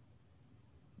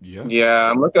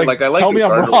 Yeah, I'm looking like I like. Tell me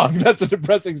I'm wrong. That's a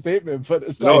depressing statement, but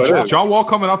it's not. John Wall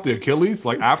coming off the Achilles,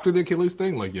 like after the Achilles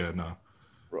thing, like no,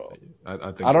 bro.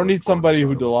 I think I don't need somebody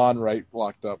who DeLon Wright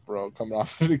locked up, bro, coming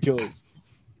off the Achilles.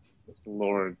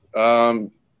 Lord,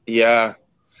 yeah,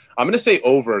 I'm gonna say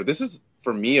over. This is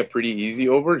for me a pretty easy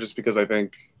over, just because I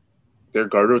think their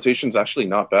guard rotation is actually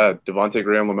not bad. Devontae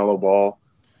Graham, LaMelo Ball,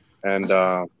 and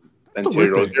Terry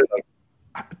Rozier.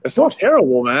 It's not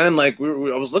terrible, man. Like I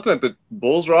was looking at the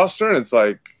Bulls roster, and it's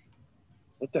like,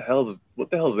 what the hell is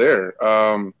there?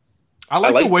 I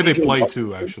like the way they play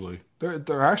too. Actually,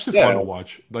 they're actually fun to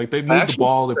watch. Like they move the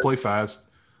ball, they play fast.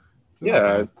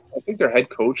 I think their head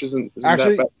coach isn't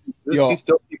actually that bad. Is he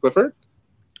still Clifford?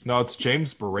 No, it's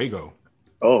James Borrego.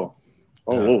 Whoa,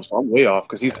 so I'm way off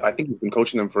because I think he's been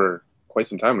coaching them for quite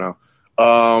some time now.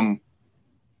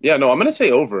 Yeah, no, I'm gonna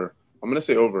say over. I'm gonna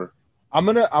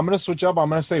switch up. I'm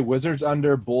gonna say Wizards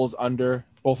under, Bulls under,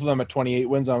 both of them at 28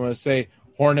 wins. I'm gonna say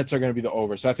Hornets are gonna be the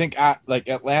over. So I think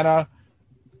Atlanta,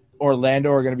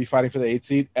 Orlando are gonna be fighting for the 8th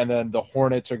seed, and then the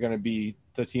Hornets are gonna be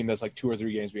the team that's like 2 or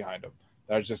 3 games behind them.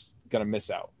 They're just gonna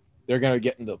miss out. They're gonna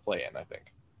get into the play-in, I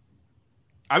think.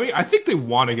 I mean, I think they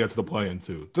want to get to the play-in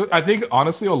too. I think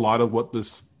honestly, a lot of what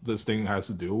this thing has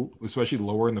to do, especially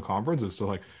lower in the conference, is to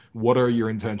like, what are your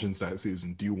intentions that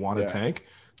season? Do you want to tank?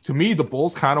 To me, the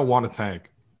Bulls kind of want to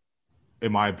tank,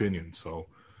 in my opinion. So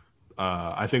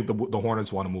I think the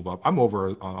Hornets want to move up. I'm over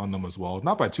on them as well,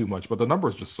 not by too much, but the number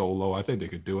is just so low. I think they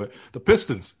could do it. The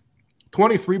Pistons,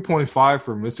 23.5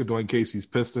 for Mr. Dwayne Casey's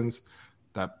Pistons.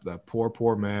 That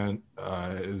poor man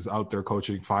is out there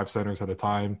coaching 5 centers at a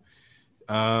time.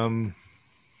 That's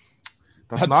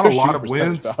not a lot of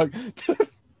wins.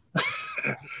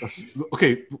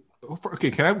 Okay.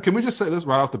 Can we just say this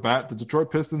right off the bat? The Detroit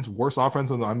Pistons worst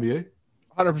offense in the NBA?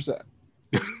 100%.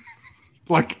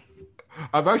 Like,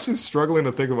 I'm actually struggling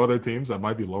to think of other teams that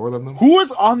might be lower than them. Who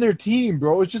is on their team,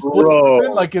 bro? It's just Blake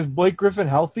Griffin. Like, is Blake Griffin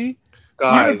healthy?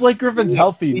 Guys, even Blake Griffin's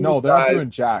healthy. No, they're not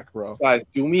doing jack, bro. Guys,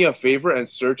 do me a favor and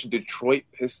search Detroit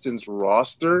Pistons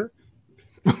roster.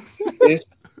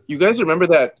 You guys remember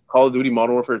that Call of Duty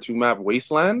Modern Warfare 2 map,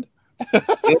 Wasteland? This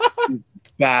is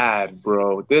bad,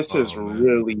 bro. This is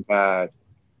really bad.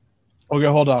 Okay,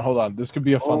 hold on. This could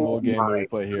be a fun little game that we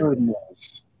play here.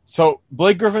 Goodness. So,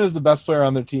 Blake Griffin is the best player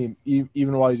on their team,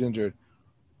 even while he's injured.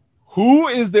 Who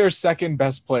is their second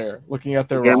best player, looking at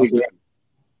their roster? Grant.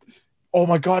 Oh,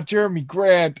 my God, Jeremy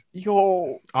Grant.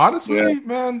 Yo. Honestly,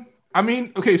 man. I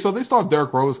mean, okay, so they still have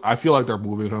Derrick Rose. I feel like they're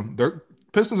moving him. Their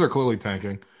Pistons are clearly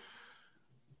tanking.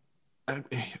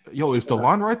 Yo, is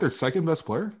DeLon Wright their second best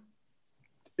player?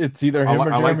 It's either him or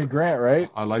Jeremy Grant, right?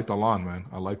 I like DeLon, man.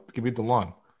 Give me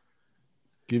DeLon.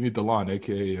 Give me DeLon,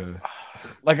 a.k.a.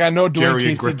 Like, I know Dwayne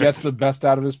Casey gets the best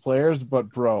out of his players, but,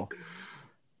 bro,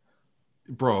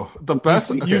 the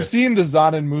best. You've seen the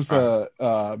Zan and Musa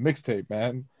mixtape,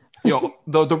 man. Yo,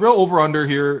 the real over-under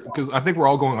here, because I think we're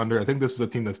all going under. I think this is a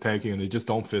team that's tanking, and they just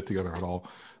don't fit together at all.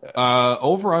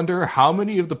 Over-under, how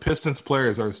many of the Pistons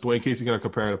players are Dwayne Casey going to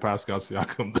compare to Pascal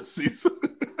Siakam this season?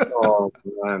 Oh,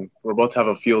 man. We're about to have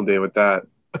a field day with that.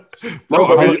 Bro,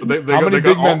 how many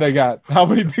big men they got? How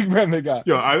many big men they got?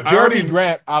 Yo, Jeremy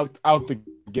Grant out the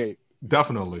gate.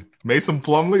 Definitely. Mason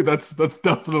Plumlee, that's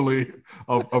definitely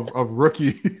a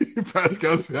rookie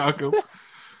Pascal Siakam.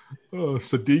 Oh,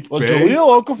 Sadiq Bey.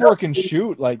 Jahlil Okafor can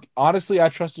shoot. Like, honestly, I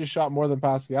trust his shot more than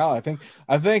Pascal. I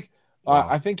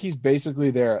think he's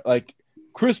basically there. Like,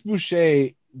 Chris Boucher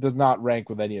does not rank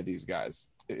with any of these guys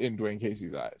in Dwayne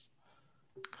Casey's eyes.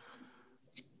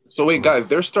 So wait, guys,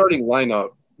 their starting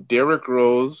lineup: Derrick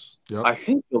Rose. Yep. I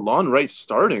think DeLon Wright's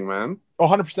starting, man. Oh,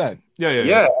 100%. Yeah. He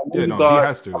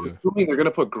has to. I'm assuming they're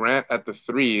gonna put Grant at the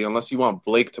 3, unless you want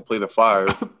Blake to play the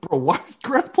 5. Bro, why is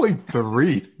Grant playing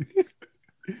 3?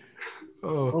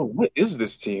 Oh, what is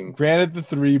this team? Grant at the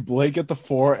 3, Blake at the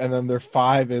 4, and then their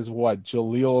 5 is what?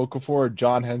 Jahlil Okafor or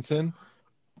John Henson?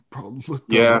 Bro,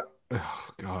 oh,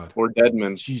 God. Or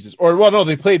Dedmon. Jesus. Or, well, no,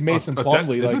 they played Mason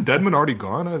Plumlee. Isn't Dedmon already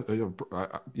gone?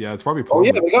 Yeah, it's probably Plumlee. Oh,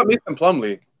 yeah, they got Mason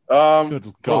Plumlee.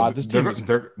 Good God, this team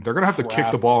they're going to have to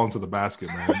kick the ball into the basket,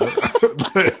 man.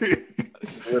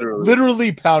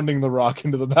 Literally pounding the rock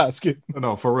into the basket.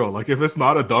 No, for real. Like, if it's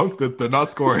not a dunk, they're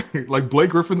not scoring. Like, Blake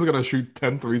Griffin's going to shoot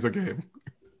 10 threes a game.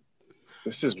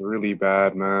 This is really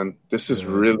bad, man. This is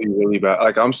really, really bad.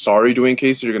 Like, I'm sorry, Dwayne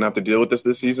Casey, you're going to have to deal with this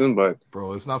season, but...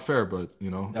 Bro, it's not fair, but,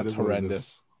 that's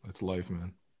horrendous. It's life,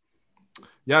 man.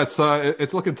 Yeah,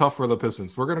 it's looking tough for the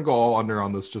Pistons. We're going to go all under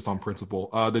on this just on principle.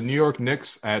 The New York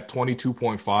Knicks at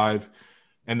 22.5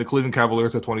 and the Cleveland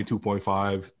Cavaliers at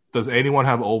 22.5. Does anyone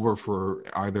have over for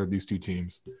either of these two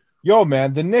teams? Yo,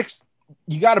 man, the Knicks,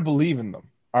 you got to believe in them,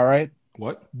 all right?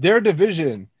 What? Their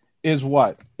division is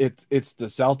what? It's the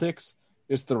Celtics.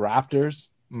 It's the Raptors.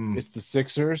 It's the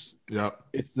Sixers. Yep.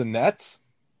 It's the Nets.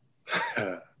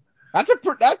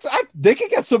 They could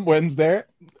get some wins there.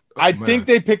 I think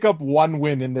they pick up one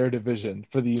win in their division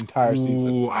for the entire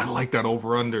season. Ooh, I like that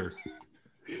over-under.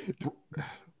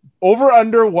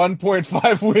 Over-under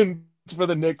 1.5 wins for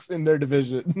the Knicks in their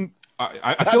division.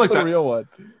 I feel like the that real one.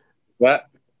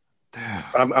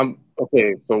 I'm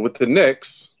okay. So with the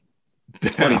Knicks,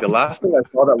 it's funny. The last thing I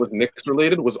saw that was Knicks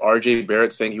related was RJ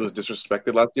Barrett saying he was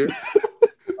disrespected last year.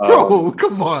 Bro,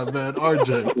 come on, man,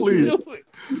 RJ, please.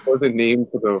 He wasn't named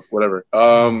for the whatever.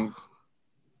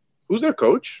 Who's their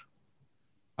coach?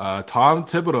 Tom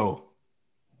Thibodeau.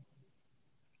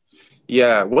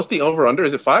 Yeah. What's the over/under?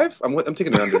 Is it 5? I'm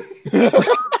taking the under.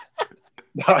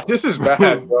 Nah, this is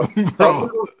bad, bro. Bro.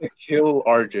 Kill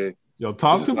RJ. Yo,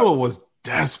 Tom Thibodeau was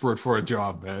desperate for a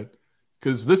job, man.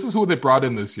 Because this is who they brought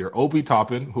in this year. Obi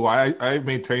Toppin, who I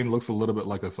maintain looks a little bit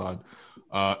like Assad.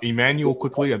 Emmanuel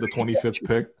quickly at the 25th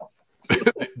pick.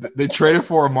 They traded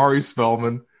for Amari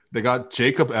Spellman. They got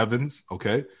Jacob Evans,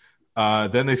 okay?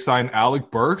 Then they signed Alec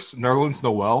Burks, Nerlens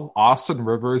Noel, Austin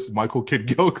Rivers, Michael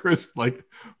Kidd-Gilchrist. Like,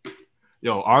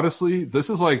 yo, honestly, this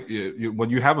is like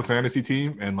when you have a fantasy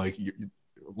team and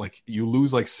you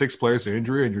lose like 6 players to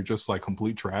injury and you're just like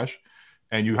complete trash.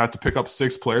 And you have to pick up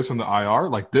 6 players from the IR.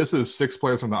 Like, this is 6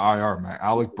 players from the IR, man.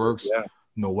 Alec Burks,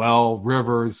 Noel,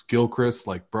 Rivers, Gilchrist.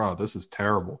 Like, bro, this is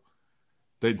terrible.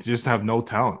 They just have no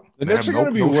talent. The Knicks are going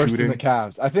to be worse than the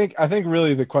Cavs. I think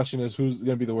really the question is who's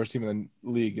going to be the worst team in the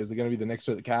league. Is it going to be the Knicks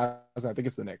or the Cavs? I think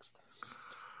it's the Knicks.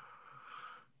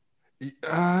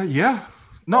 Yeah.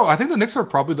 No, I think the Knicks are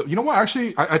probably the – you know what?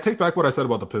 Actually, I take back what I said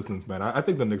about the Pistons, man. I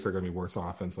think the Knicks are going to be worse on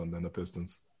offense than the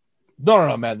Pistons.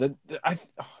 No, man.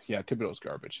 Thibodeau's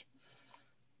garbage.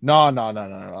 No.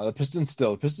 The Pistons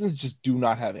just do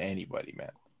not have anybody, man.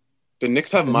 The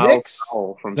Knicks have Miles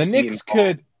Powell from the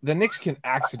Knicks can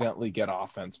accidentally get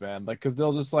offense, man. Like, because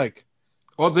they'll just like.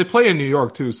 Well, they play in New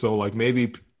York too, so like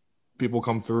maybe people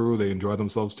come through, they enjoy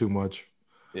themselves too much.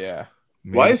 Yeah.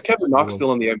 Maybe. Why is Kevin Knox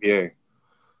still in the NBA?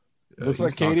 Looks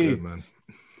like KD, good, man.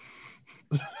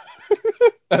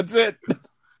 That's it.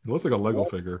 He looks like a Lego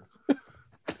figure.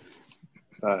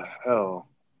 Hell.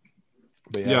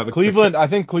 But yeah, Cleveland. I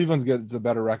think Cleveland gets a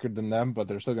better record than them, but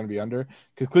they're still going to be under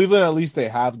because Cleveland at least they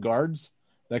have guards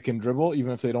that can dribble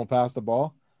even if they don't pass the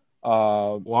ball.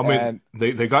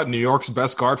 They got New York's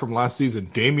best guard from last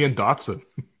season, Damian Dotson,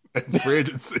 at free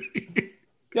agency.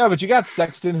 Yeah, but you got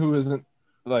Sexton, who isn't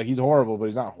like he's horrible, but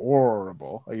he's not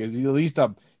horrible. Like he's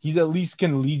at least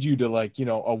can lead you to like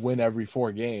a win every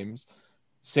 4 games.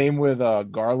 Same with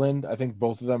Garland. I think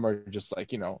both of them are just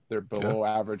like, they're below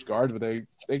average guards, but they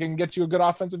can get you a good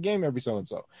offensive game every so and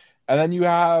so. And then you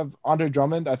have Andre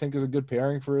Drummond, I think is a good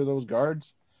pairing for those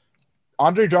guards.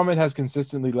 Andre Drummond has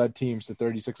consistently led teams to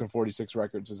 36 and 46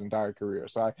 records his entire career.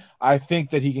 So I think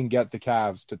that he can get the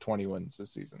Cavs to 20 wins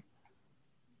this season.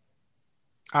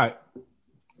 All right.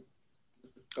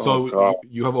 So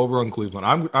you have over on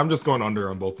Cleveland. I'm just going under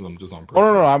on both of them just on purpose.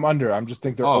 Oh, no, I'm under. I'm just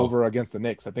think they're over against the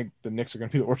Knicks. I think the Knicks are going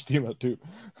to be the worst team out too.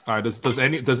 All right.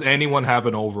 Does anyone have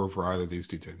an over for either of these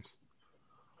two teams?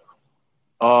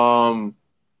 No.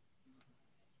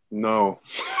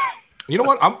 You know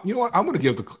what? I'm going to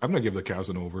give the Cavs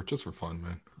an over just for fun,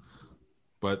 man.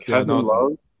 But Kevin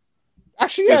Love?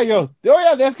 Actually, yeah,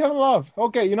 they have Kevin Love.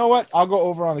 Okay, you know what? I'll go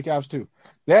over on the Cavs too.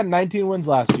 They had 19 wins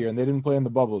last year and they didn't play in the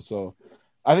bubble, so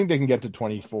I think they can get to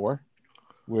 24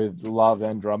 with Love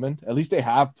and Drummond. At least they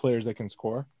have players that can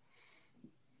score.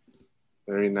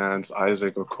 Larry Nance,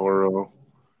 Isaac Okoro,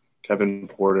 Kevin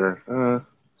Porter. To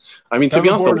Kevin be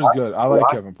honest, Porter's good. I like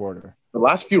Kevin Porter. The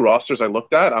last few rosters I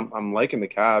looked at, I'm liking the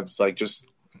Cavs, like just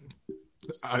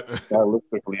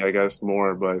realistically, I guess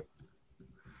more. But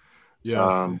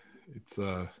yeah, it's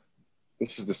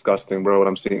this is disgusting, bro. What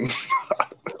I'm seeing,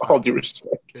 all due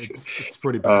respect, it's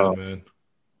pretty bad, man.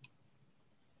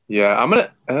 Yeah, I'm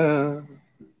gonna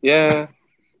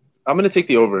take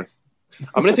the over.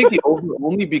 I'm gonna take the over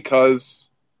only because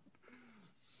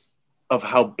of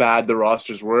how bad the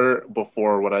rosters were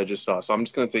before what I just saw. So I'm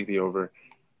just gonna take the over.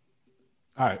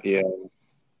 All right. Yeah.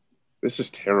 This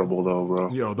is terrible though,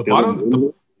 bro. Yo, the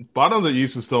bottom of the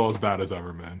East is still as bad as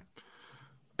ever, man.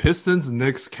 Pistons,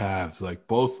 Knicks, Cavs, like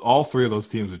all 3 of those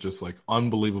teams are just like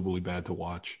unbelievably bad to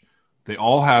watch. They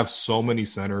all have so many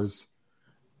centers.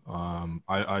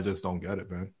 I just don't get it,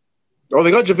 man. Oh,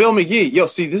 they got JaVale McGee. Yo,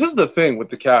 see, this is the thing with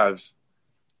the Cavs.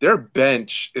 Their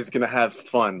bench is gonna have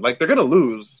fun. Like they're gonna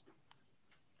lose,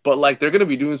 but like they're gonna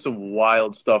be doing some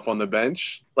wild stuff on the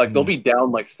bench. Like they'll be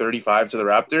down like 35 to the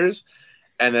Raptors,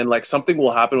 and then like something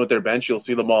will happen with their bench. You'll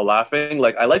see them all laughing.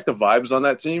 Like I like the vibes on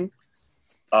that team.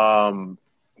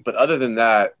 But other than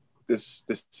that, this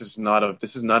is not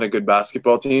a good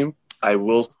basketball team. I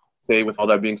will say, with all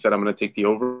that being said, I'm gonna take the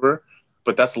over.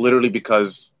 But that's literally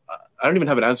because I don't even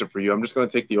have an answer for you. I'm just going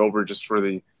to take the over just for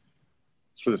the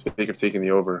sake of taking the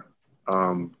over.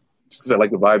 Just because I like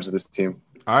the vibes of this team.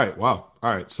 All right. Wow.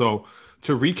 All right. So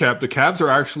to recap, the Cavs are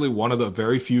actually one of the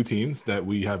very few teams that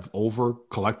we have over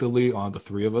collectively on the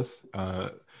 3 of us.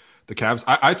 The Cavs,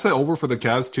 I'd say over for the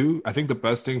Cavs too. I think the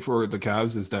best thing for the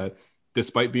Cavs is that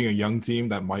despite being a young team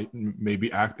that might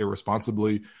maybe act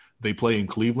irresponsibly, they play in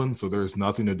Cleveland, so there's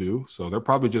nothing to do. So they're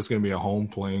probably just going to be at home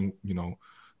playing,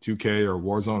 2K or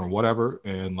Warzone or whatever,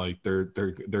 and like they're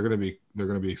gonna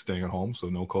be staying at home, so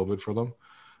no COVID for them.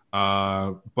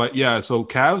 But yeah, so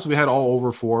Cavs we had all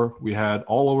over for. We had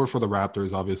all over for the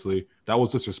Raptors. Obviously, that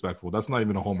was disrespectful. That's not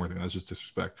even a homer thing. That's just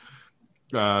disrespect.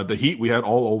 The Heat we had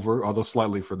all over, although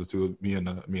slightly for the two me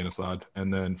and Assad,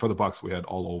 and then for the Bucks we had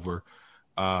all over.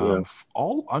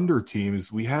 All under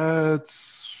teams we had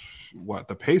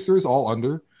the Pacers all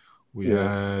under. We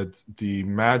had the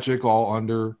Magic all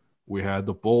under. We had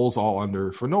the Bulls all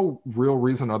under for no real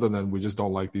reason other than we just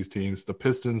don't like these teams. The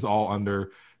Pistons all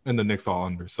under and the Knicks all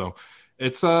under. So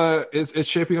it's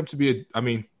shaping up to be I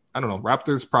don't know.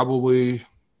 Raptors probably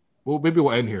maybe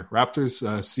we'll end here.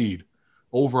 Raptors seed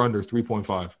over under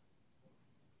 3.5.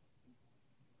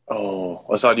 Oh,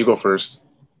 Assad, you go first.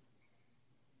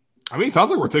 It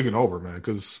sounds like we're taking over, man,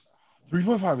 because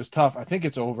 3.5 is tough. I think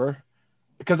it's over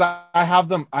because I have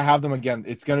them again.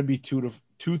 It's going to be 2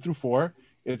 through 4.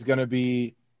 It's going to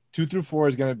be 2 through 4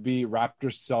 is going to be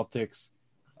Raptors, Celtics,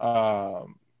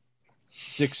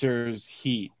 Sixers,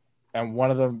 Heat, and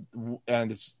one of them,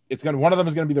 and one of them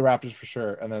is going to be the Raptors for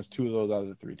sure, and then it's 2 of those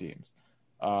other 3 teams.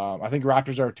 I think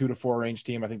Raptors are a 2 to 4 range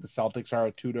team. I think the Celtics are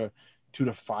a 2 to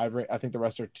 5. I think the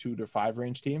rest are 2 to 5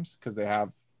 range teams because they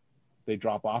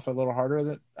drop off a little harder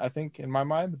than I think in my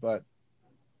mind. But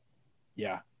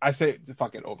yeah, I say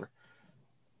fuck it over.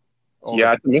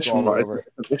 Yeah, it's a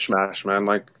mishmash, man.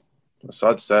 Like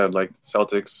Assad said, like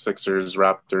Celtics, Sixers,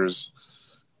 Raptors.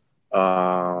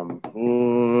 I'm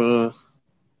gonna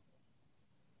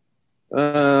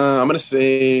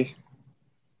say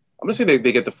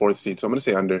they get the 4th seed, so I'm gonna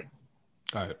say under.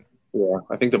 All right. Yeah,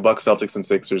 I think the Bucks, Celtics, and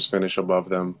Sixers finish above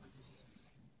them.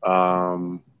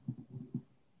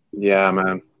 Yeah,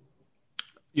 man.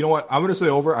 You know what? I'm gonna say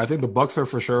over. I think the Bucks are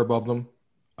for sure above them.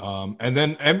 And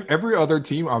then every other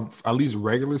team, at least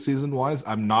regular season wise,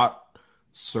 I'm not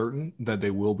certain that they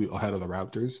will be ahead of the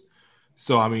Raptors.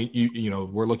 So you know,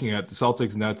 we're looking at the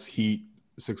Celtics, Nets, Heat,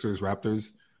 Sixers,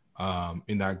 Raptors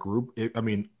in that group.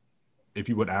 If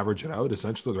you would average it out,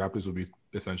 essentially the Raptors would be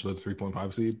essentially the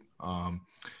 3.5 seed.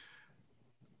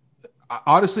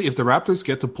 Honestly, if the Raptors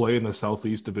get to play in the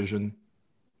Southeast Division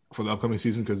for the upcoming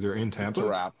season because they're in Tampa, it's a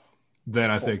wrap.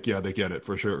 Then I think, they get it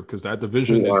for sure. Because that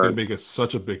division is going to make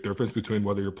such a big difference between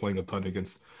whether you're playing a ton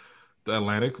against the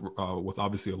Atlantic with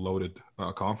obviously a loaded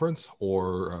conference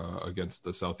or against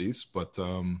the Southeast. But,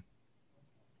 look,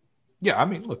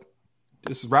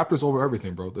 this is Raptors over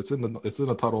everything, bro. It's in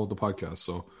the title of the podcast.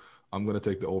 So I'm going to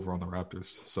take the over on the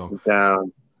Raptors. So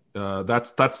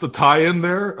that's the tie-in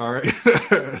there. All right.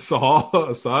 Sahal,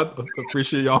 Assad,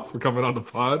 appreciate y'all for coming on the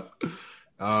pod.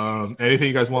 Anything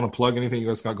you guys want to plug? Anything you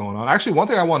guys got going on? Actually, one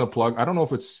thing I want to plug, I don't know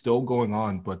if it's still going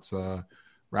on, but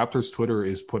Raptors Twitter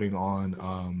is putting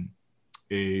on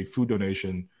a food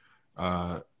donation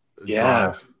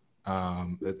drive.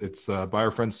 It's by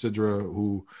our friend Sidra,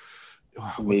 who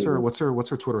what's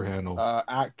her Twitter handle?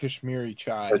 At Kashmiri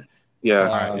Chai.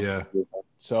 Yeah.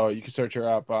 So you can search her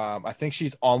up. I think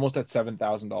she's almost at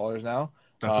 $7,000 now.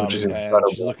 That's interesting. And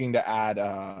she's looking to add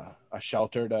a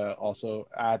shelter to also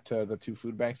add to the 2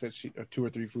 food banks that 2 or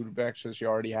 3 food banks that she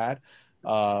already had.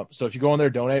 So if you go in there,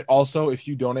 donate. Also, if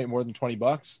you donate more than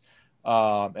 $20,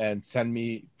 and send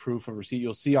me proof of receipt,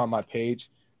 you'll see on my page.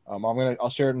 I'll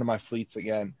share it into my fleets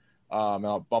again, and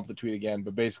I'll bump the tweet again.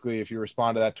 But basically, if you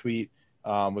respond to that tweet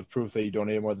with proof that you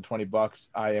donated more than $20,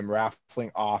 I am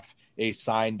raffling off a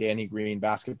signed Danny Green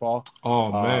basketball.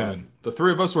 Oh man, the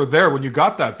 3 of us were there when you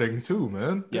got that thing too,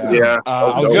 man. Yeah.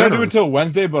 I was gonna do it till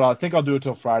Wednesday, but I think I'll do it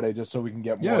till Friday just so we can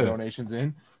get more donations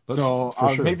in. I'll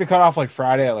make the cutoff like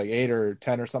Friday at like 8 or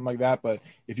 10 or something like that. But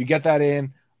if you get that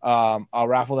in, I'll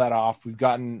raffle that off. We've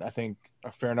gotten, I think,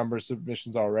 a fair number of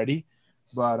submissions already,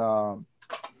 but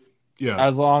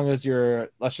as long as you're,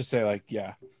 let's just say like,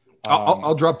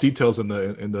 I'll drop details in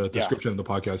the description of the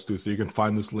podcast too, so you can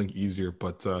find this link easier.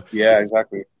 But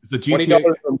exactly. The GTA...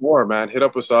 $20 or more, man. Hit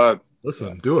up Assad.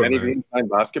 Listen, do it, man.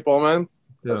 Basketball, man.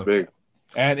 That's big.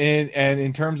 And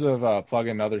in terms of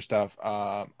plugging other stuff,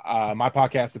 my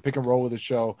podcast, the Pick and Roll with the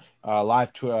Show,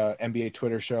 live to NBA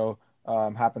Twitter show,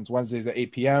 happens Wednesdays at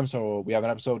 8 p.m. So we have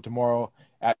an episode tomorrow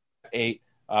at 8.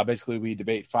 Basically, we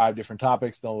debate 5 different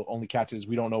topics. The only catch is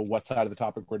we don't know what side of the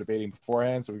topic we're debating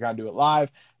beforehand, so we got to do it live.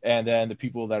 And then the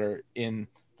people that are in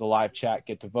the live chat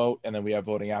get to vote, and then we have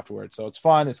voting afterwards. So it's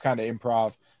fun. It's kind of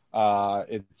improv.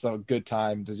 It's a good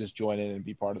time to just join in and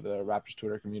be part of the Raptors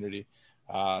Twitter community.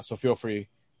 So feel free.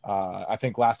 I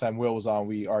think last time Will was on,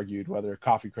 we argued whether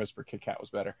Coffee Crisp or Kit Kat was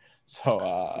better.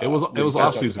 So it was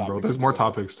off season, bro. There's more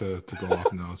topics to go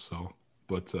off now. So,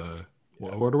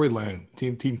 where do we land?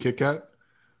 Team Kit Kat.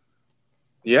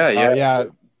 Yeah.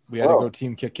 We had to go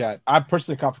Team Kit Kat. I'm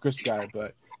personally a coffee crisp guy,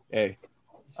 but hey,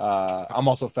 I'm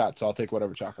also fat, so I'll take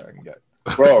whatever chocolate I can get.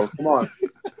 Bro, come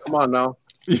on now.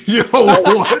 Yo,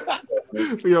 what?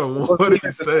 Yo, what are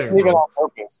you saying? Even on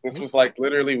purpose. This was like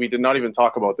literally, we did not even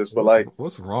talk about this, but like,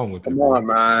 what's wrong with you? Come on,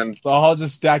 man. So I'm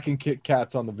just stacking Kit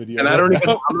Kats on the video. And I'm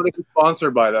not even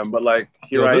sponsored by them, but like,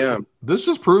 here I am. This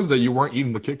just proves that you weren't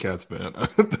eating the Kit Kats, man.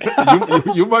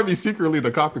 you might be secretly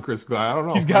the coffee crisp guy. I don't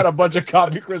know. He's got a bunch of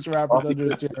coffee crisp wrappers under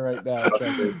his chin right now.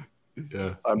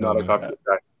 Yeah, I'm not a coffee crisp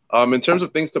guy. In terms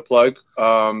of things to plug,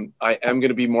 I am going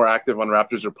to be more active on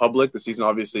Raptors Republic. The season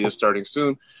obviously is starting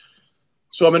soon.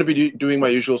 So I'm going to be doing my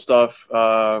usual stuff.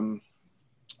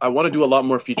 I want to do a lot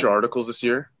more feature articles this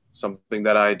year, something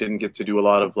that I didn't get to do a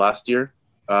lot of last year.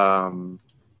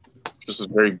 Just was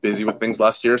very busy with things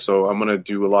last year, so I'm going to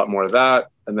do a lot more of that.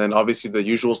 And then obviously the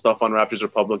usual stuff on Raptors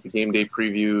Republic, the game day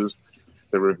previews,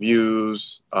 the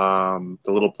reviews, the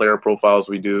little player profiles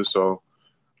we do. So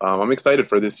I'm excited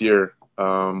for this year.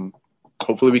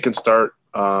 Hopefully we can start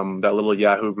that little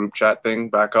Yahoo group chat thing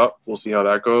back up. We'll see how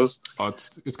that goes. Oh,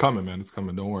 it's coming, man. It's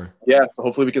coming. Don't worry. Yeah, so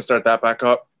hopefully we can start that back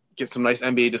up, get some nice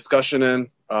NBA discussion in.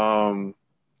 But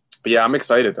yeah, I'm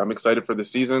excited. I'm excited for the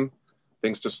season,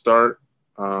 things to start.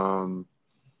 And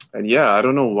yeah, I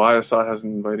don't know why Assad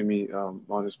hasn't invited me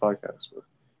on his podcast, but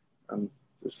I'm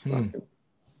just not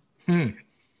gonna...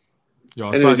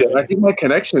 Yo, anyways, yeah, I think my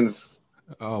connections.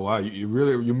 Oh wow, you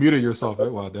muted yourself.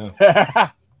 Right? Wow, damn.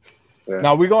 Yeah.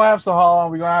 Now we're gonna have Sahal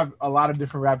on. We're gonna have a lot of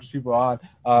different Raptors people on.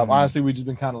 Honestly, we've just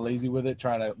been kind of lazy with it,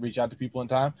 trying to reach out to people in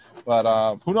time.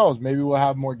 But who knows? Maybe we'll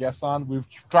have more guests on. We're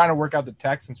trying to work out the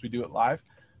tech since we do it live.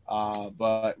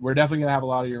 But we're definitely gonna have a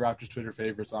lot of your Raptors Twitter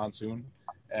favorites on soon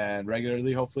and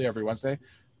regularly, hopefully every Wednesday.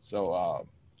 So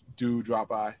do drop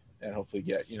by and hopefully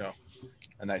get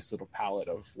a nice little palette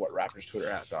of what Raptors Twitter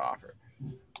has to offer.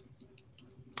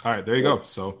 All right, there you go.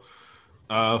 So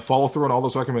follow through on all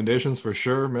those recommendations for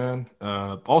sure, man.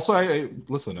 Also, I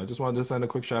just wanted to send a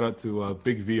quick shout out to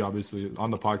Big V, obviously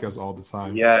on the podcast all the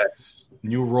time. Yes.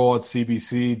 New role at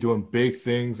CBC, doing big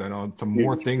things. And on some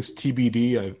more things,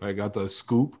 TBD. I got the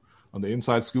scoop on the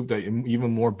inside scoop that even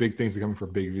more big things are coming for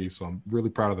Big V. So I'm really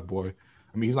proud of the boy.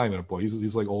 I mean, he's not even a boy.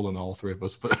 He's like older than all three of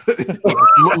us, but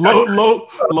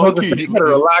low key.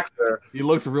 Relax there. He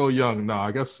looks real young. No,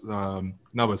 I guess no,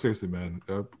 but seriously, man,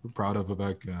 proud of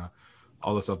Vivek,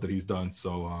 all the stuff that he's done.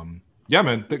 So yeah,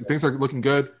 man, things are looking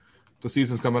good. The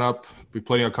season's coming up. Be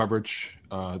plenty of coverage.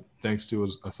 Thanks to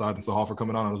Assad and Sahal for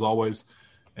coming on as always.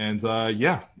 And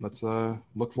yeah, let's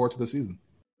look forward to the season.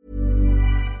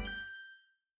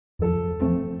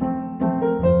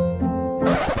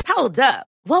 Hold up.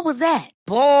 What was that?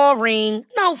 Boring.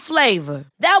 No flavor.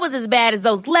 That was as bad as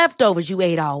those leftovers you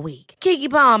ate all week.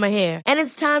 Keke Palmer here. And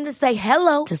it's time to say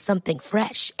hello to something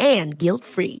fresh and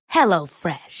guilt-free. Hello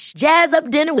Fresh. Jazz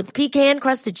up dinner with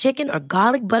pecan-crusted chicken or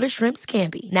garlic butter shrimp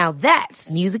scampi. Now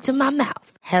that's music to my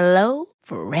mouth. Hello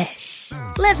Fresh.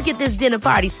 Let's get this dinner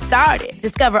party started.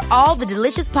 Discover all the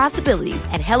delicious possibilities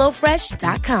at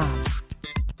HelloFresh.com.